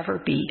will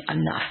never be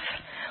enough.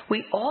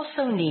 We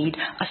also need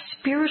a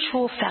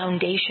spiritual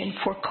foundation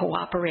for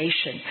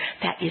cooperation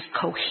that is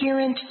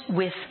coherent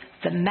with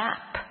the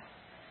map.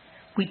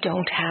 We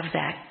don't have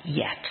that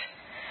yet.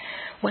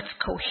 What's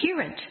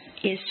coherent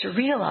is to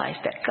realize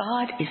that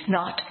God is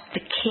not the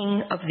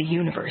king of the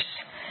universe.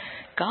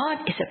 God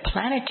is a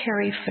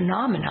planetary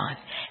phenomenon,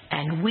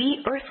 and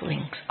we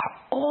earthlings are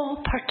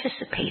all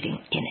participating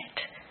in it.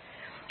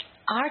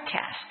 Our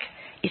task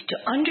is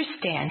to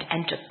understand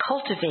and to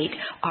cultivate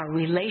our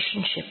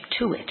relationship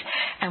to it,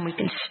 and we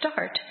can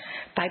start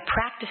by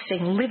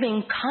practicing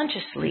living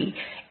consciously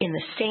in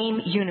the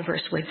same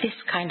universe where this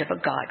kind of a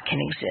God can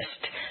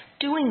exist.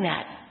 Doing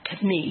that,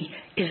 to me,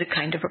 is a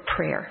kind of a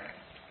prayer.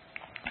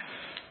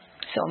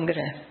 So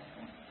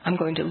I'm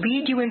going to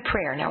lead you in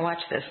prayer. Now watch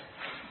this.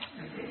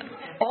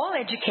 All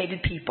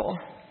educated people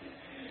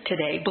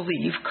today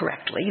believe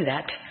correctly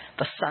that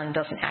the sun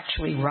doesn't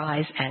actually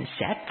rise and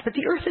set, but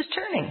the earth is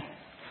turning.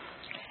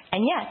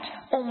 And yet,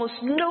 almost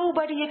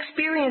nobody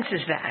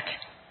experiences that.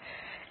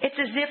 It's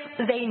as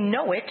if they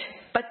know it,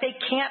 but they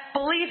can't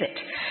believe it.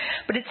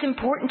 But it's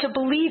important to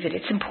believe it.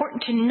 It's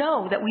important to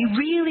know that we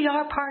really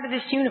are part of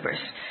this universe.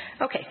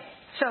 Okay,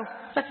 so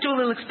let's do a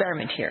little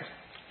experiment here.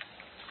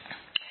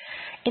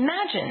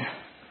 Imagine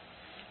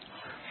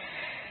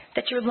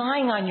that you're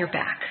lying on your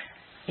back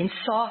in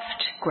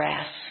soft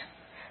grass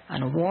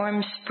on a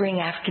warm spring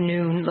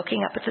afternoon,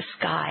 looking up at the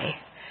sky,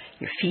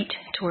 your feet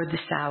toward the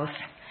south.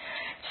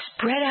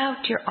 Spread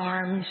out your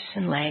arms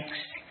and legs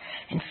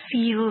and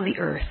feel the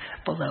earth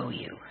below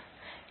you.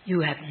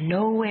 You have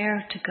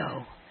nowhere to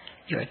go.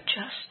 You're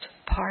just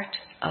part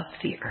of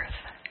the earth.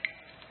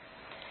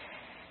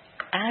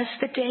 As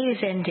the day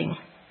is ending,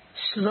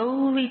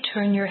 slowly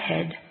turn your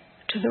head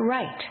to the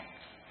right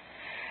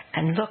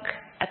and look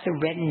at the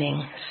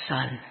reddening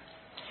sun.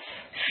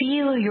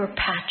 Feel your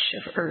patch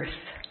of earth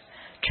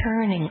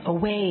turning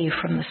away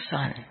from the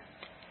sun,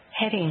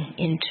 heading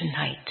into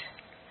night.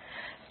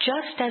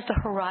 Just as the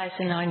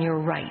horizon on your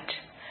right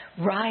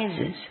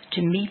rises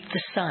to meet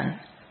the sun,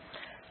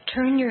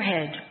 turn your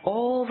head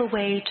all the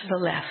way to the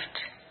left.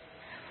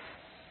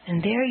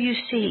 And there you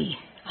see,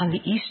 on the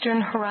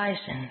eastern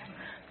horizon,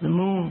 the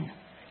moon,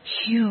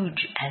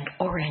 huge and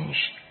orange,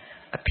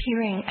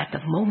 appearing at the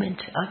moment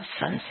of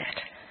sunset.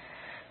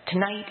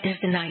 Tonight is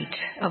the night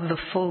of the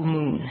full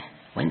moon,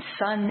 when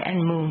sun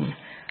and moon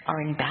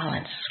are in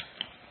balance.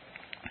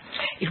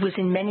 It was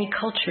in many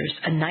cultures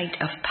a night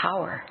of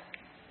power.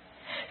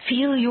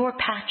 Feel your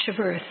patch of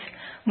earth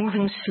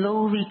moving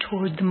slowly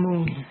toward the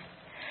moon.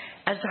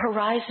 As the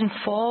horizon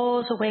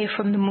falls away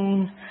from the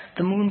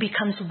moon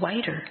becomes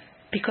whiter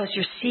because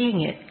you're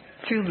seeing it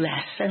through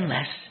less and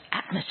less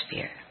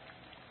atmosphere.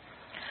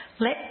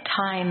 Let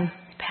time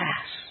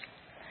pass.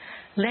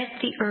 Let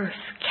the earth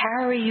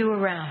carry you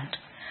around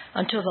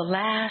until the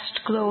last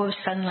glow of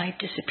sunlight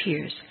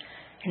disappears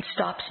and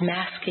stops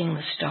masking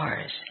the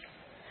stars.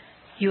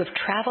 You have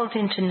traveled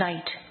into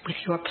night with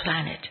your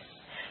planet.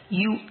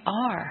 You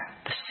are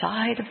the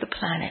side of the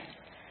planet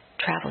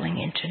traveling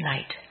into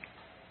night.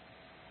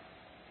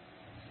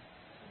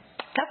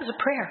 That was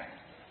a prayer.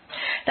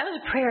 That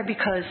was a prayer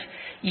because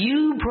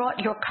you brought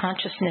your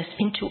consciousness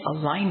into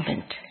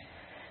alignment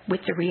with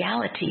the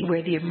reality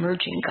where the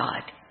emerging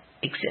God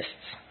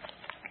exists.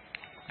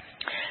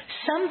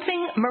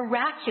 Something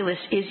miraculous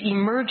is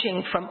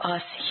emerging from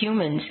us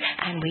humans,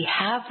 and we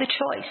have the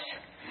choice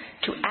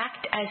to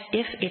act as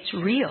if it's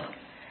real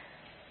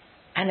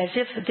and as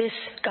if this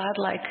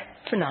godlike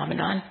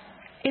phenomenon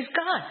is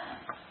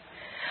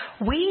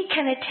God. We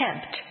can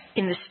attempt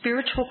in the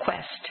spiritual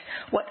quest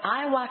what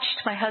I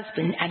watched my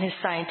husband and his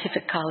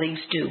scientific colleagues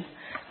do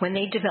when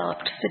they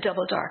developed the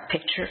double dark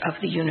picture of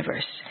the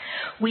universe.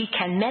 We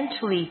can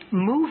mentally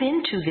move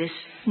into this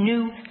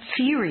new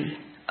theory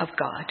of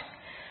God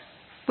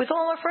with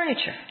all our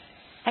furniture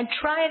and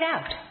try it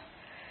out.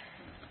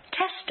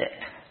 Test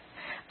it.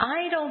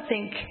 I don't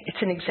think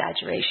it's an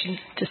exaggeration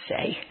to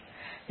say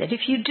that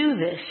if you do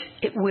this,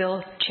 it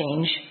will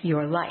change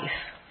your life.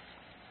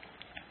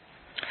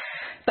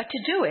 But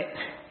to do it,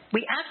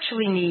 we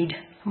actually need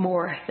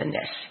more than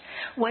this.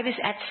 What is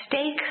at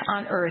stake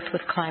on Earth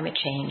with climate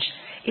change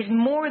is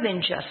more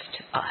than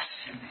just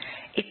us.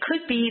 It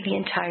could be the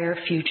entire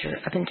future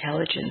of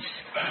intelligence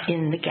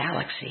in the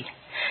galaxy.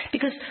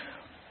 Because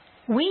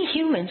we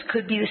humans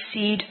could be the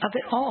seed of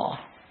it all.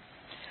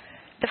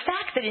 The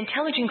fact that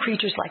intelligent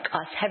creatures like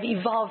us have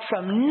evolved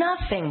from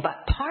nothing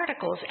but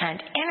particles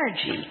and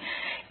energy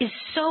is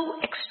so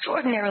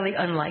extraordinarily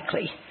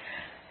unlikely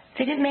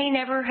that it may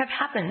never have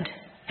happened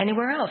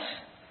anywhere else.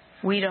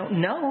 We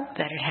don't know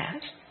that it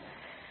has.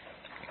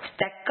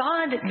 That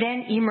God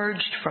then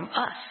emerged from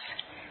us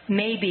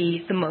may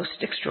be the most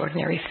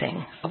extraordinary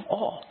thing of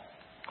all.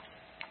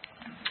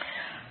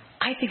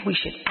 I think we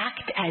should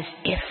act as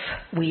if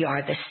we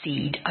are the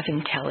seed of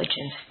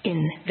intelligence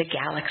in the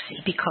galaxy,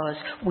 because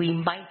we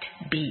might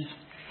be.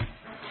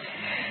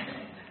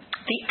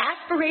 The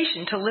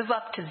aspiration to live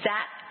up to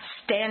that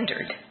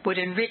standard would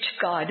enrich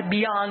God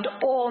beyond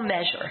all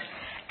measure,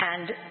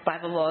 and by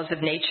the laws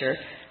of nature,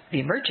 the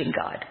emerging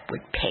God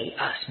would pay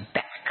us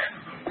back.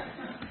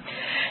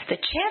 The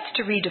chance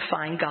to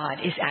redefine God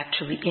is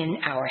actually in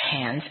our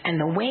hands, and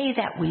the way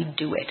that we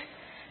do it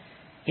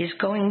is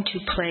going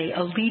to play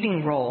a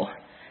leading role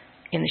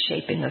in the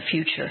shaping of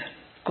future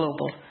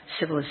global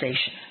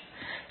civilization.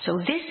 So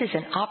this is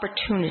an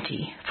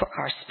opportunity for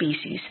our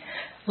species.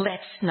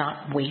 Let's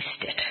not waste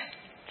it.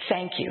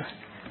 Thank you.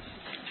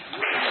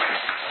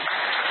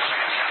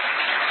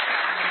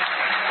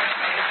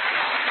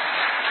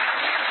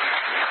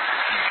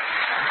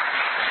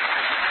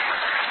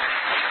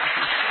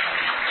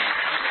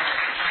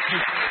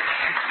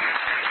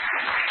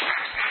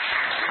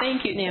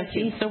 Thank you,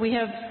 Nancy. So we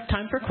have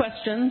time for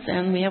questions,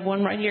 and we have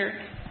one right here.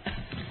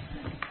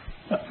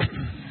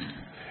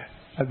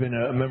 I've been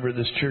a member of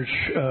this church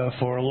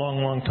for a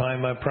long, long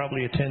time. I've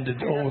probably attended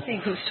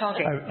who's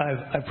talking.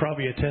 I've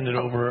probably attended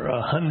over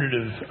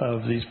 100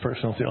 of these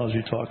personal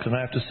theology talks, and I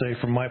have to say,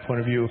 from my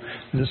point of view,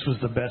 this was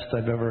the best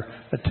I've ever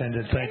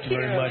attended. Thank you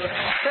very much.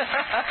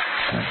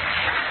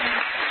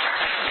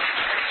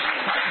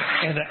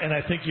 And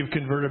I think you've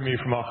converted me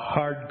from a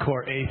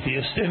hardcore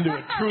atheist into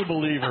a true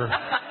believer.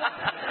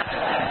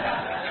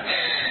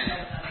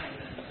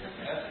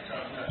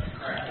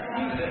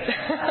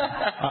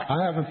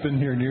 I haven't been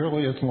here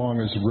nearly as long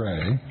as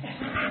Ray.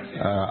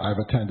 I've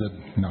attended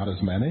not as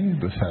many.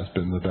 This has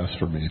been the best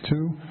for me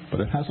too, but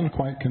it hasn't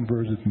quite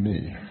converted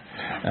me.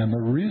 And the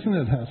reason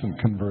it hasn't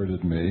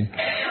converted me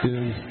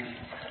is...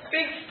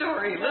 Big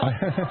story.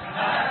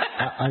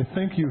 I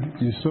think you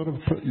sort of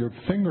put your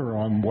finger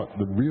on what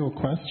the real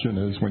question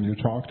is when you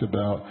talked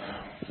about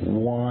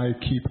why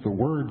keep the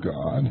word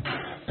God,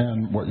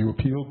 and what you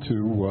appealed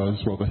to was,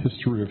 well, the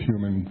history of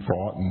human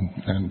thought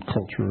and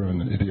culture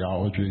and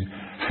ideology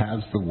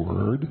has the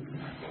word,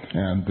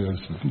 and there's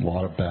a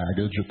lot of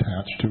baggage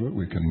attached to it.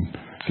 We can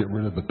get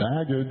rid of the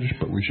baggage,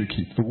 but we should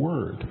keep the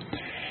word.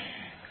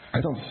 I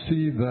don't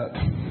see that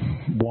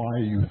why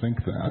you think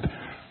that.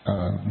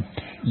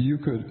 You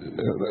could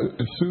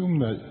assume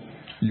that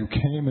you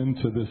came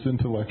into this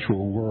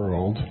intellectual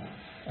world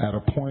at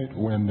a point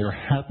when there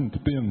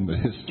hadn't been the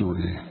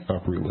history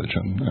of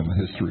religion and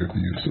the history of the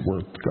use of the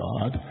word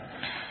God.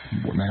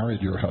 You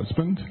married your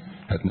husband,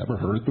 had never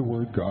heard the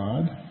word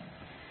God,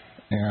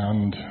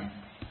 and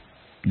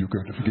you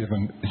could have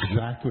given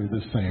exactly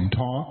the same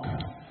talk,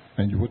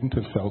 and you wouldn't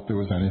have felt there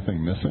was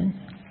anything missing.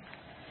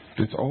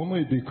 It's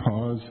only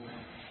because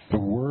the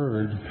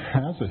word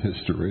has a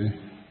history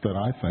that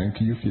I think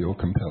you feel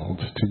compelled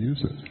to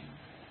use it.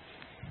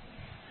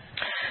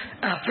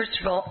 First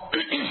of all,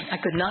 I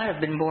could not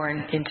have been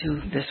born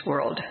into this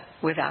world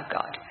without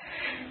God,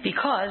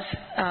 because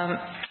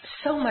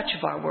so much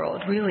of our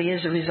world really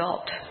is a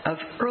result of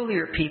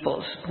earlier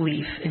people's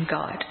belief in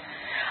God.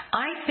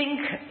 I think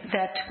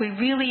that we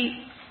really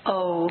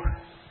owe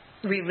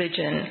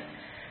religion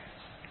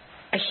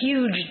a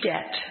huge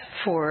debt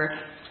for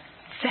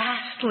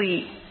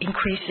vastly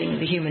increasing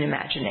the human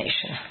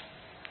imagination.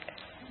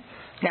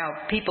 Now,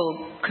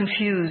 people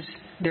confuse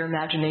their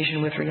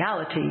imagination with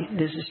reality.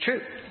 This is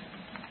true.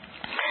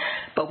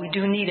 But we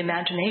do need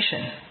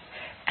imagination.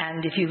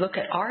 And if you look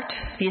at art,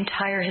 the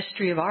entire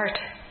history of art,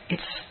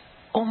 it's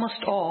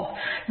almost all,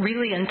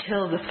 really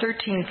until the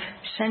 13th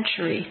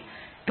century,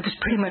 it was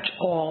pretty much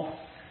all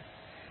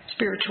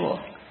spiritual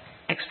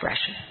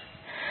expression.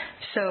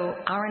 So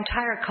our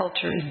entire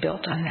culture is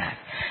built on that.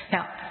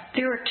 Now,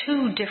 there are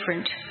two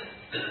different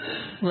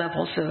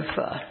levels of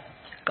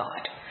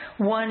God.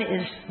 One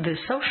is the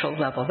social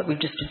level that we've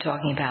just been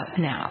talking about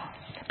now,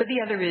 but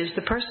the other is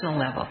the personal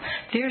level.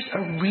 There's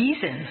a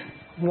reason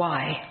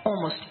why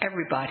almost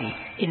everybody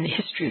in the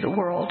history of the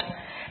world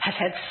has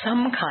had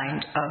some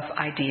kind of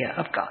idea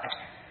of God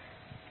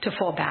to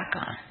fall back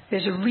on.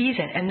 There's a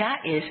reason, and that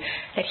is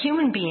that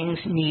human beings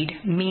need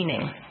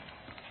meaning.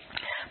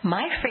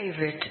 My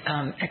favorite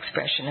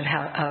expression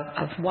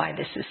of why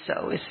this is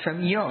so is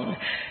from Jung.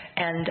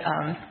 And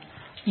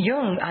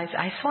Jung,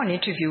 I saw an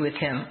interview with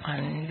him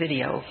on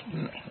video,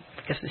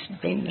 I guess it was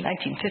maybe in the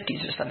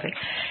 1950s or something,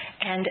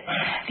 and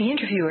the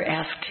interviewer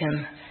asked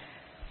him,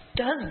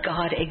 "Does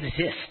God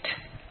exist?"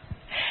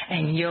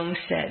 And Jung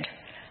said,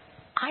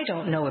 "I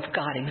don't know if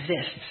God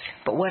exists,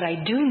 but what I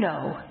do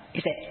know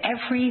is that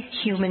every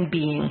human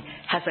being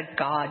has a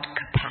God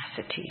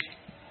capacity."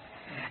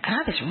 And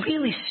I was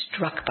really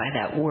struck by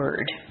that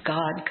word,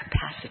 God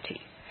capacity.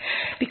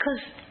 Because,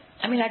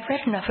 I'd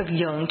read enough of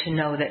Jung to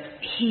know that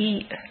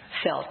he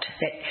felt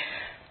that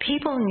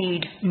people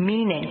need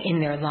meaning in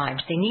their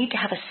lives. They need to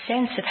have a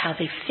sense of how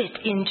they fit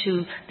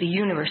into the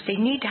universe. They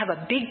need to have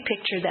a big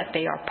picture that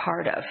they are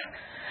part of.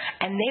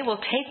 And they will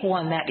take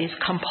one that is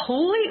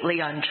completely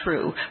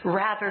untrue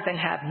rather than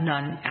have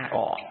none at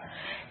all.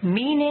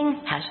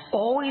 Meaning has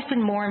always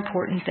been more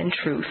important than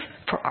truth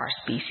for our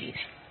species.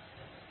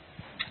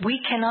 We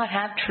cannot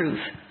have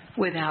truth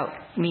without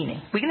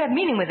meaning. We can have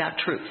meaning without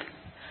truth.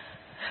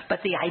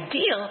 But the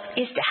ideal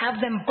is to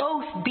have them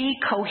both be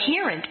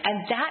coherent,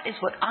 and that is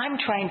what I'm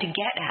trying to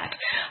get at.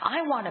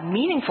 I want a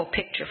meaningful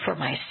picture for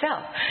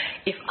myself.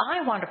 If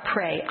I want to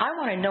pray, I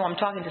want to know I'm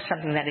talking to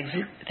something that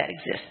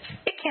exists.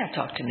 It can't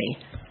talk to me.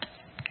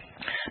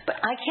 But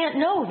I can't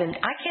know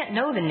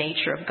the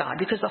nature of God,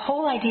 because the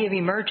whole idea of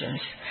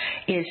emergence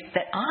is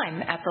that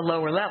I'm at the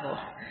lower level.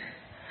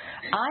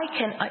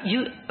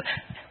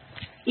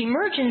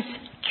 Emergence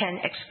can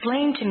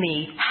explain to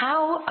me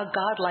how a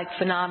godlike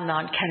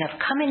phenomenon can have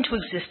come into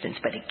existence,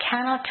 but it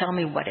cannot tell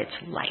me what it's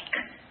like.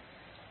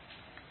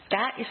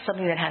 That is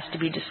something that has to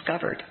be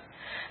discovered.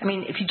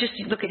 If you just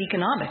look at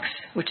economics,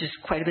 which is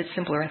quite a bit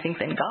simpler, I think,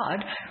 than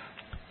God,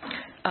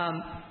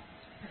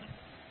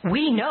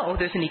 we know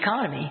there's an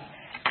economy,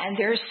 and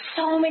there's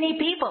so many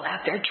people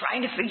out there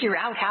trying to figure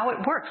out how it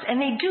works. And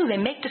they do. They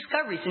make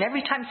discoveries. And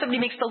every time somebody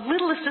makes the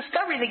littlest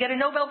discovery, they get a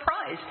Nobel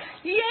Prize.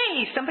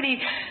 Yay!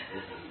 Somebody...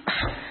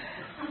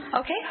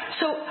 Okay?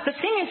 So the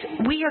thing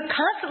is, we are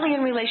constantly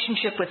in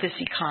relationship with this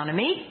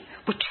economy.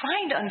 We're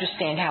trying to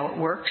understand how it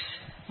works.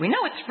 We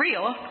know it's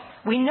real.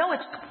 We know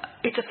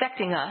it's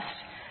affecting us.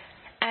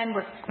 And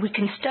we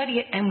can study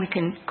it, and we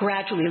can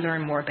gradually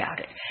learn more about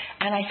it.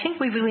 And I think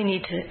we really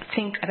need to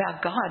think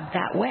about God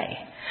that way.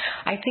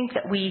 I think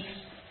that we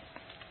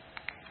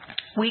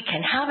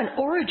can have an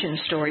origin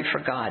story for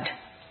God,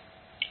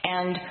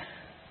 and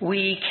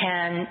we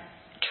can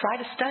try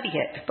to study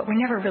it, but we're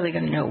never really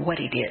going to know what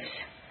it is.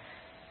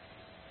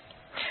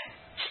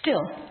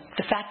 Still,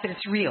 the fact that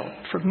it's real,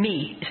 for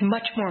me, is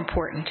much more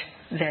important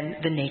than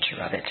the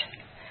nature of it.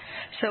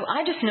 So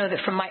I just know that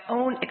from my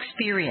own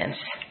experience,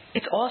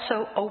 it's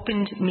also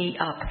opened me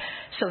up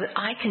so that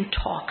I can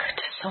talk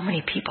to so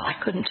many people I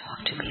couldn't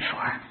talk to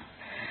before.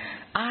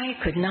 I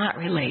could not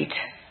relate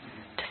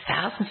to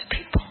thousands of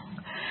people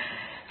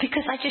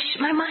because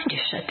my mind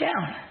just shut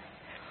down.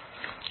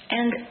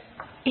 And,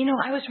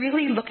 I was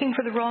really looking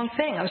for the wrong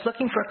thing. I was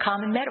looking for a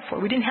common metaphor.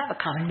 We didn't have a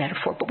common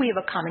metaphor, but we have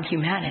a common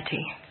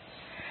humanity.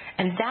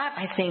 And that,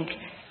 I think,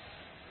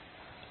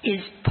 is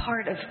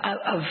part of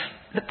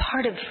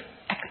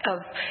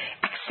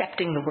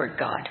accepting the word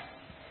God.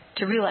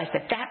 To realize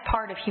that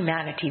part of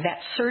humanity, that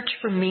search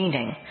for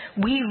meaning,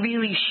 we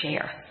really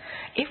share.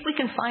 If we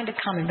can find a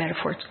common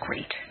metaphor, it's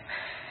great.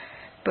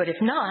 But if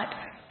not,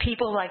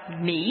 people like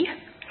me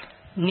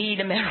need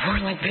a metaphor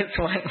like this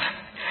one.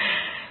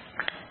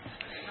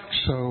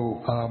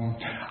 So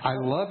I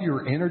love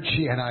your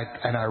energy, and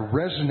I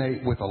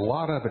resonate with a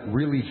lot of it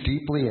really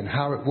deeply and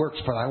how it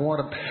works, but I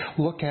want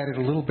to look at it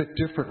a little bit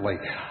differently.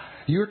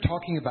 You're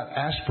talking about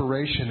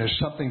aspiration as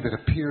something that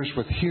appears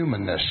with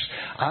humanness.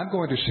 I'm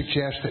going to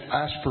suggest that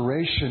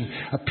aspiration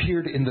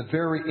appeared in the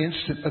very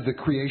instant of the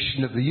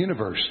creation of the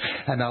universe.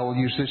 And I will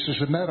use this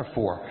as a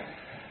metaphor.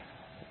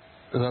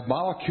 the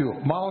molecules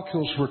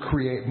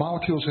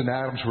and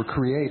atoms were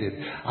created.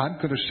 I'm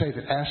going to say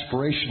that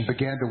aspiration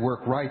began to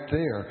work right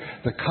there,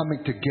 the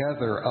coming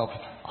together of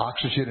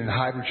oxygen and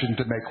hydrogen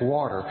to make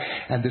water.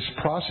 And this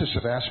process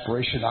of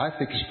aspiration, I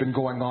think, has been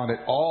going on at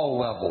all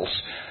levels.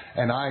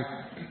 And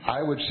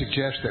I would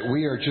suggest that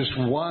we are just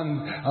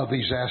one of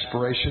these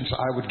aspirations.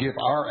 I would give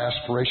our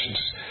aspirations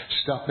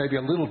stuff maybe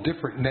a little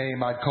different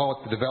name. I'd call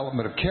it the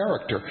development of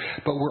character.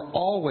 But we're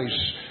always...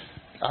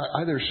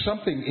 there's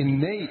something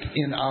innate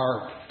in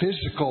our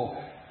physical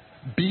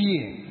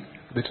being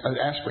that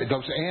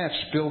those ants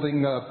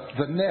building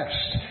the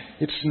nest.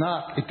 It's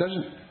not. It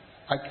doesn't.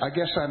 I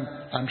guess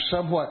I'm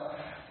somewhat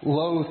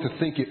loath to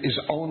think it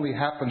only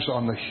happens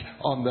on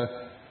the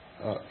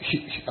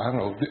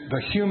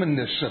the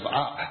humanness of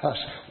us.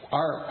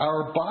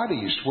 Our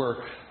bodies were,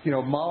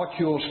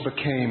 molecules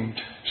became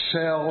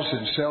cells,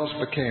 and cells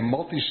became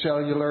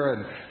multicellular,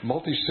 and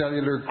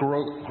multicellular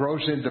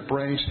grows into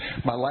brains.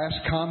 My last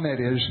comment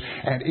is,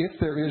 and if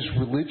there is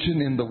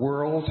religion in the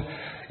world,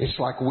 it's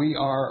like we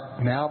are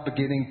now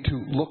beginning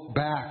to look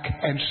back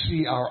and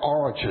see our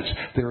origins.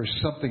 There is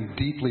something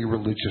deeply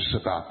religious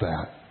about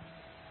that.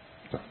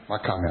 So, my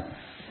comment.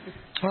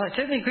 Well, I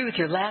certainly agree with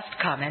your last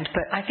comment,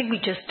 but I think we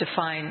just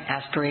define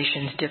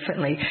aspirations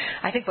differently.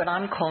 I think what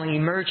I'm calling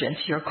emergence,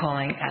 you're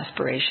calling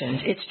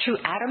aspirations. It's true,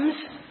 atoms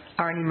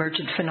are an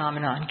emergent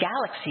phenomenon.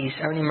 Galaxies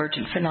are an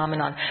emergent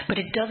phenomenon, but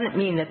it doesn't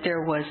mean that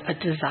there was a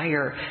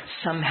desire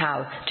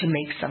somehow to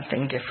make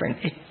something different.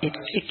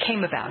 It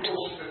came about. The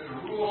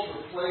rules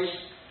were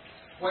placed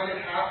when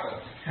it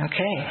happened.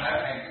 Okay.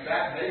 And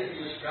that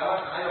maybe is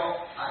God.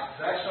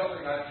 That's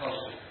something I'm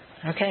puzzled.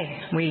 Okay.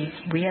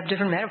 We have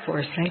different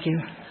metaphors. Thank you.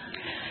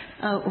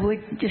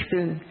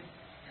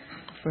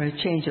 For a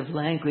change of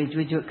language,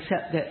 would you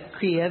accept that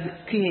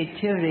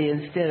creativity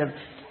instead of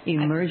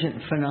emergent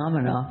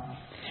phenomena?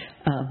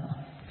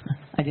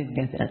 I didn't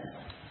get that.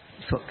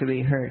 That's what could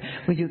be heard.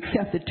 Would you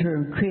accept the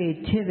term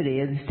creativity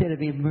instead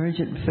of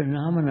emergent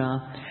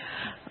phenomena?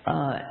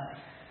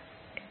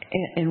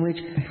 In which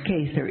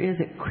case there is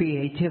a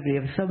creativity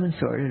of some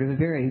sort at a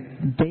very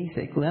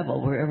basic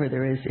level. Wherever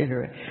there is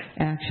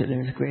interaction,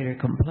 there's greater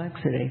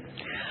complexity.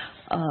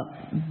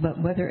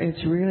 But whether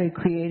it's really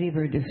creative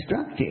or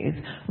destructive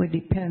would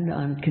depend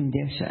on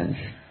conditions.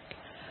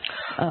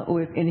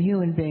 In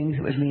human beings,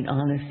 it would mean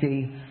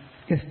honesty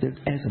just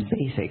as a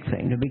basic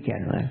thing to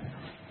begin with.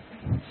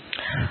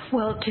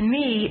 Well, to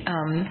me,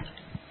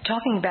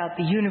 talking about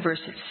the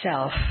universe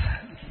itself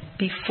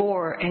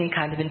before any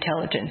kind of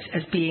intelligence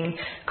as being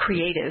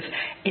creative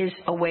is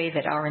a way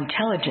that our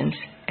intelligence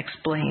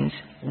explains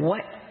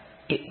what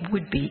it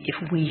would be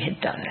if we had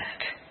done that.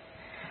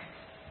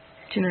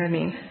 Do you know what I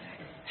mean?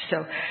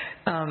 So,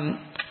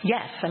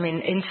 yes,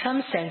 in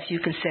some sense you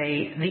can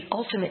say the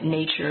ultimate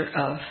nature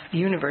of the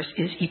universe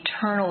is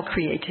eternal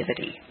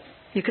creativity.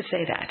 You could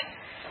say that.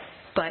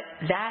 But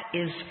that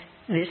is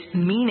this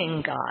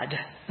meaning God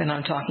that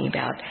I'm talking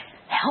about,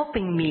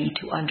 helping me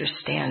to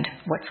understand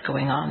what's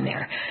going on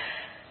there.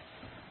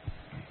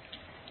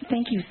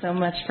 Thank you so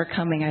much for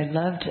coming.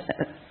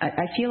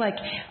 I feel like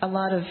a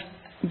lot of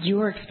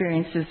your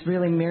experiences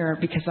really mirror,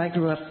 because I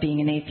grew up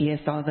being an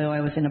atheist, although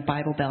I was in a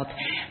Bible Belt.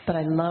 But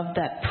I love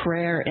that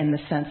prayer in the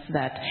sense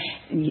that,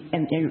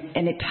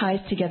 and it ties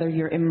together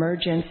your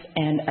emergence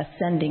and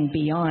ascending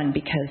beyond,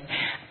 because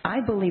I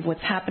believe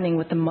what's happening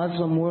with the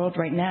Muslim world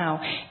right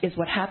now is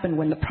what happened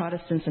when the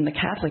Protestants and the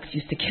Catholics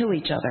used to kill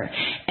each other.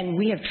 And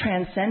we have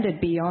transcended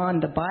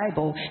beyond the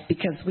Bible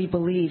because we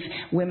believe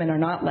women are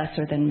not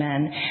lesser than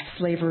men.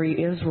 Slavery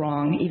is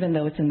wrong, even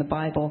though it's in the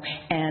Bible,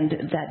 and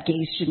that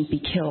gays shouldn't be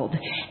killed.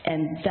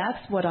 And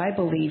that's what I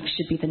believe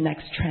should be the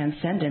next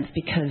transcendence,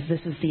 because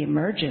this is the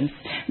emergence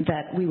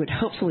that we would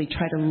hopefully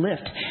try to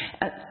lift.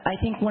 I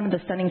think one of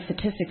the stunning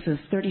statistics is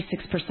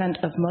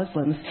 36% of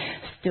Muslims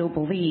still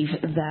believe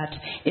that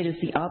it is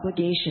the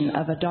obligation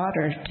of a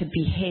daughter to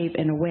behave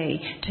in a way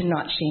to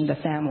not shame the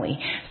family.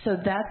 So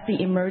that's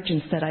the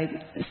emergence that I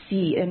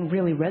see and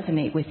really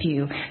resonate with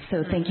you.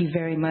 So thank you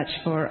very much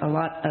for a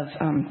lot of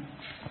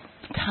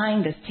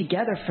tying this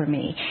together for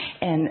me,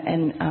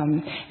 and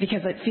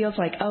because it feels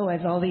like,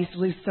 as all these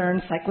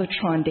Lucerne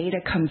cyclotron data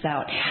comes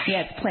out,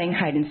 it's playing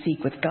hide and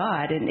seek with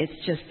God, and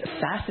it's just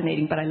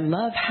fascinating. But I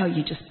love how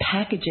you just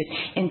package it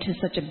into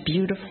such a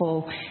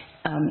beautiful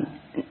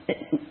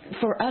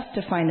for us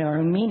to find our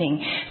own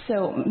meaning.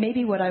 So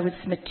maybe what I would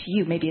submit to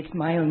you, maybe it's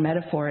my own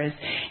metaphor, is,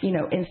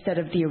 instead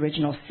of the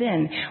original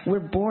sin,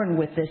 we're born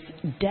with this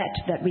debt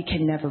that we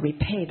can never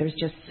repay. There's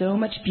just so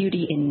much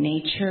beauty in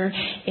nature,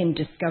 in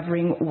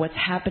discovering what's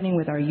happening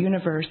with our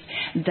universe,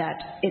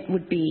 that it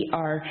would be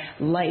our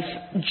life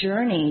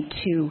journey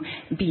to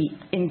be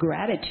in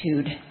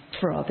gratitude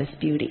for all this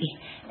beauty.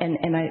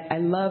 And I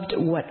loved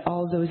what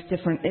all those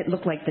different, it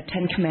looked like the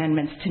 10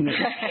 Commandments to me.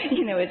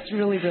 It's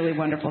really, really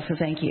wonderful. So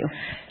thank you.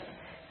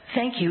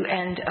 Thank you.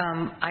 And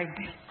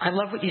I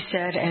love what you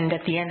said. And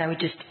at the end, I would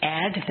just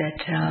add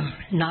that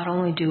not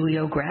only do we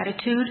owe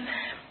gratitude,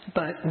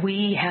 but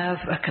we have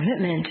a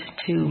commitment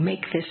to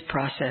make this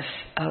process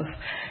of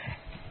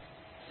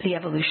the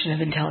evolution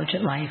of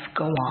intelligent life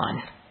go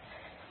on.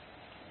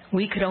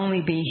 We could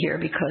only be here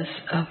because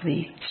of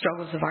the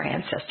struggles of our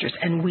ancestors,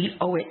 and we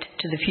owe it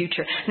to the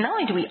future. Not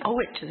only do we owe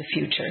it to the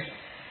future,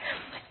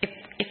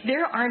 if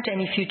there aren't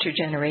any future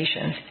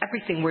generations,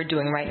 everything we're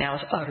doing right now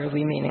is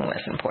utterly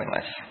meaningless and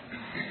pointless.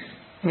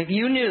 I mean, if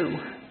you knew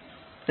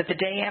that the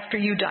day after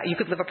you die, you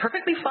could live a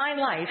perfectly fine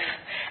life,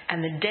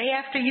 and the day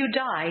after you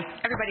die,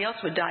 everybody else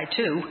would die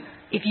too.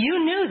 If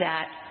you knew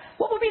that,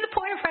 what would be the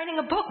point of writing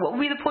a book? What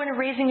would be the point of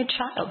raising a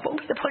child? What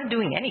would be the point of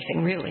doing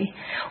anything, really?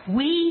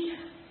 We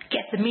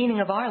get the meaning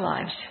of our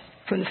lives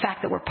from the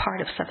fact that we're part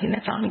of something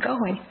that's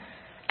ongoing,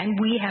 and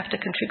we have to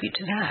contribute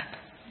to that.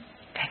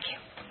 Thank you.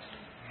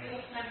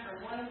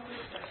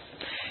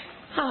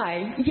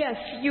 Hi. Yes,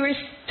 you were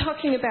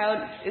talking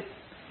about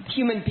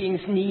human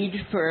beings' need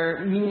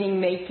for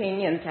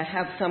meaning-making and to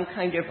have some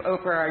kind of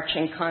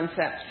overarching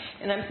concept.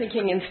 And I'm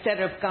thinking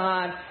instead of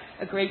God,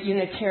 a great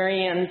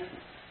Unitarian,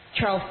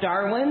 Charles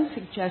Darwin,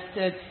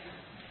 suggested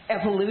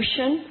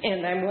evolution,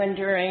 and I'm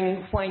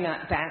wondering why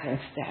not that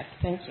instead?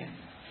 Thank you.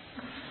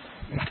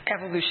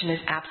 Evolution is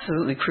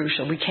absolutely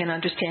crucial. We can't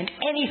understand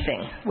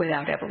anything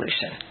without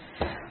evolution.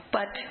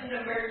 But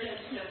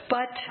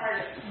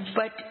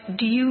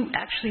do you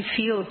actually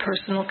feel a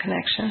personal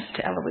connection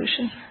to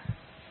evolution?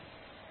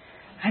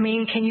 I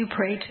mean, can you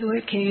pray to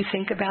it? Can you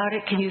think about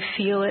it? Can you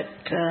feel it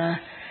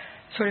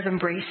sort of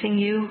embracing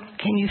you?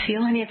 Can you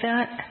feel any of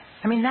that?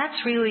 I mean,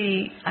 that's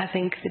really, I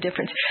think, the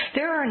difference.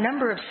 There are a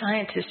number of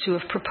scientists who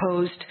have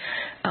proposed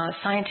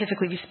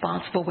scientifically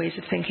responsible ways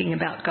of thinking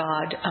about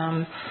God.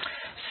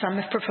 Some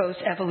have proposed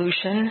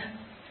evolution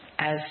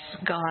as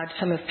God.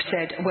 Some have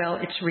said, well,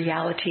 it's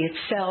reality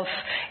itself.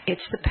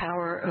 It's the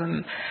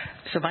power.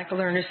 So Michael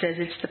Lerner says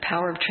it's the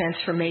power of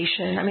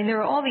transformation. I mean, there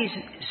are all these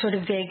sort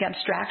of vague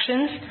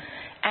abstractions,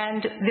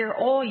 and they're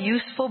all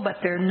useful, but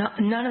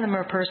none of them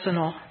are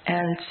personal.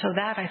 And so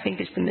that, I think,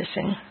 is the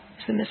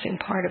missing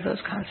part of those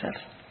concepts.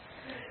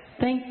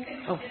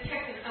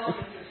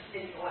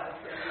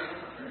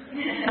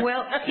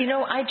 Well,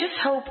 I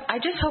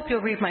just hope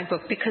you'll read my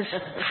book, because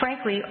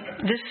frankly,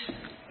 this,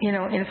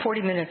 in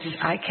 40 minutes,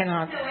 I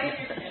cannot.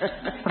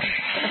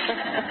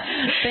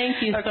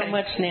 Thank you so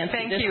much, Nancy.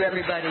 Thank you,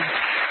 everybody.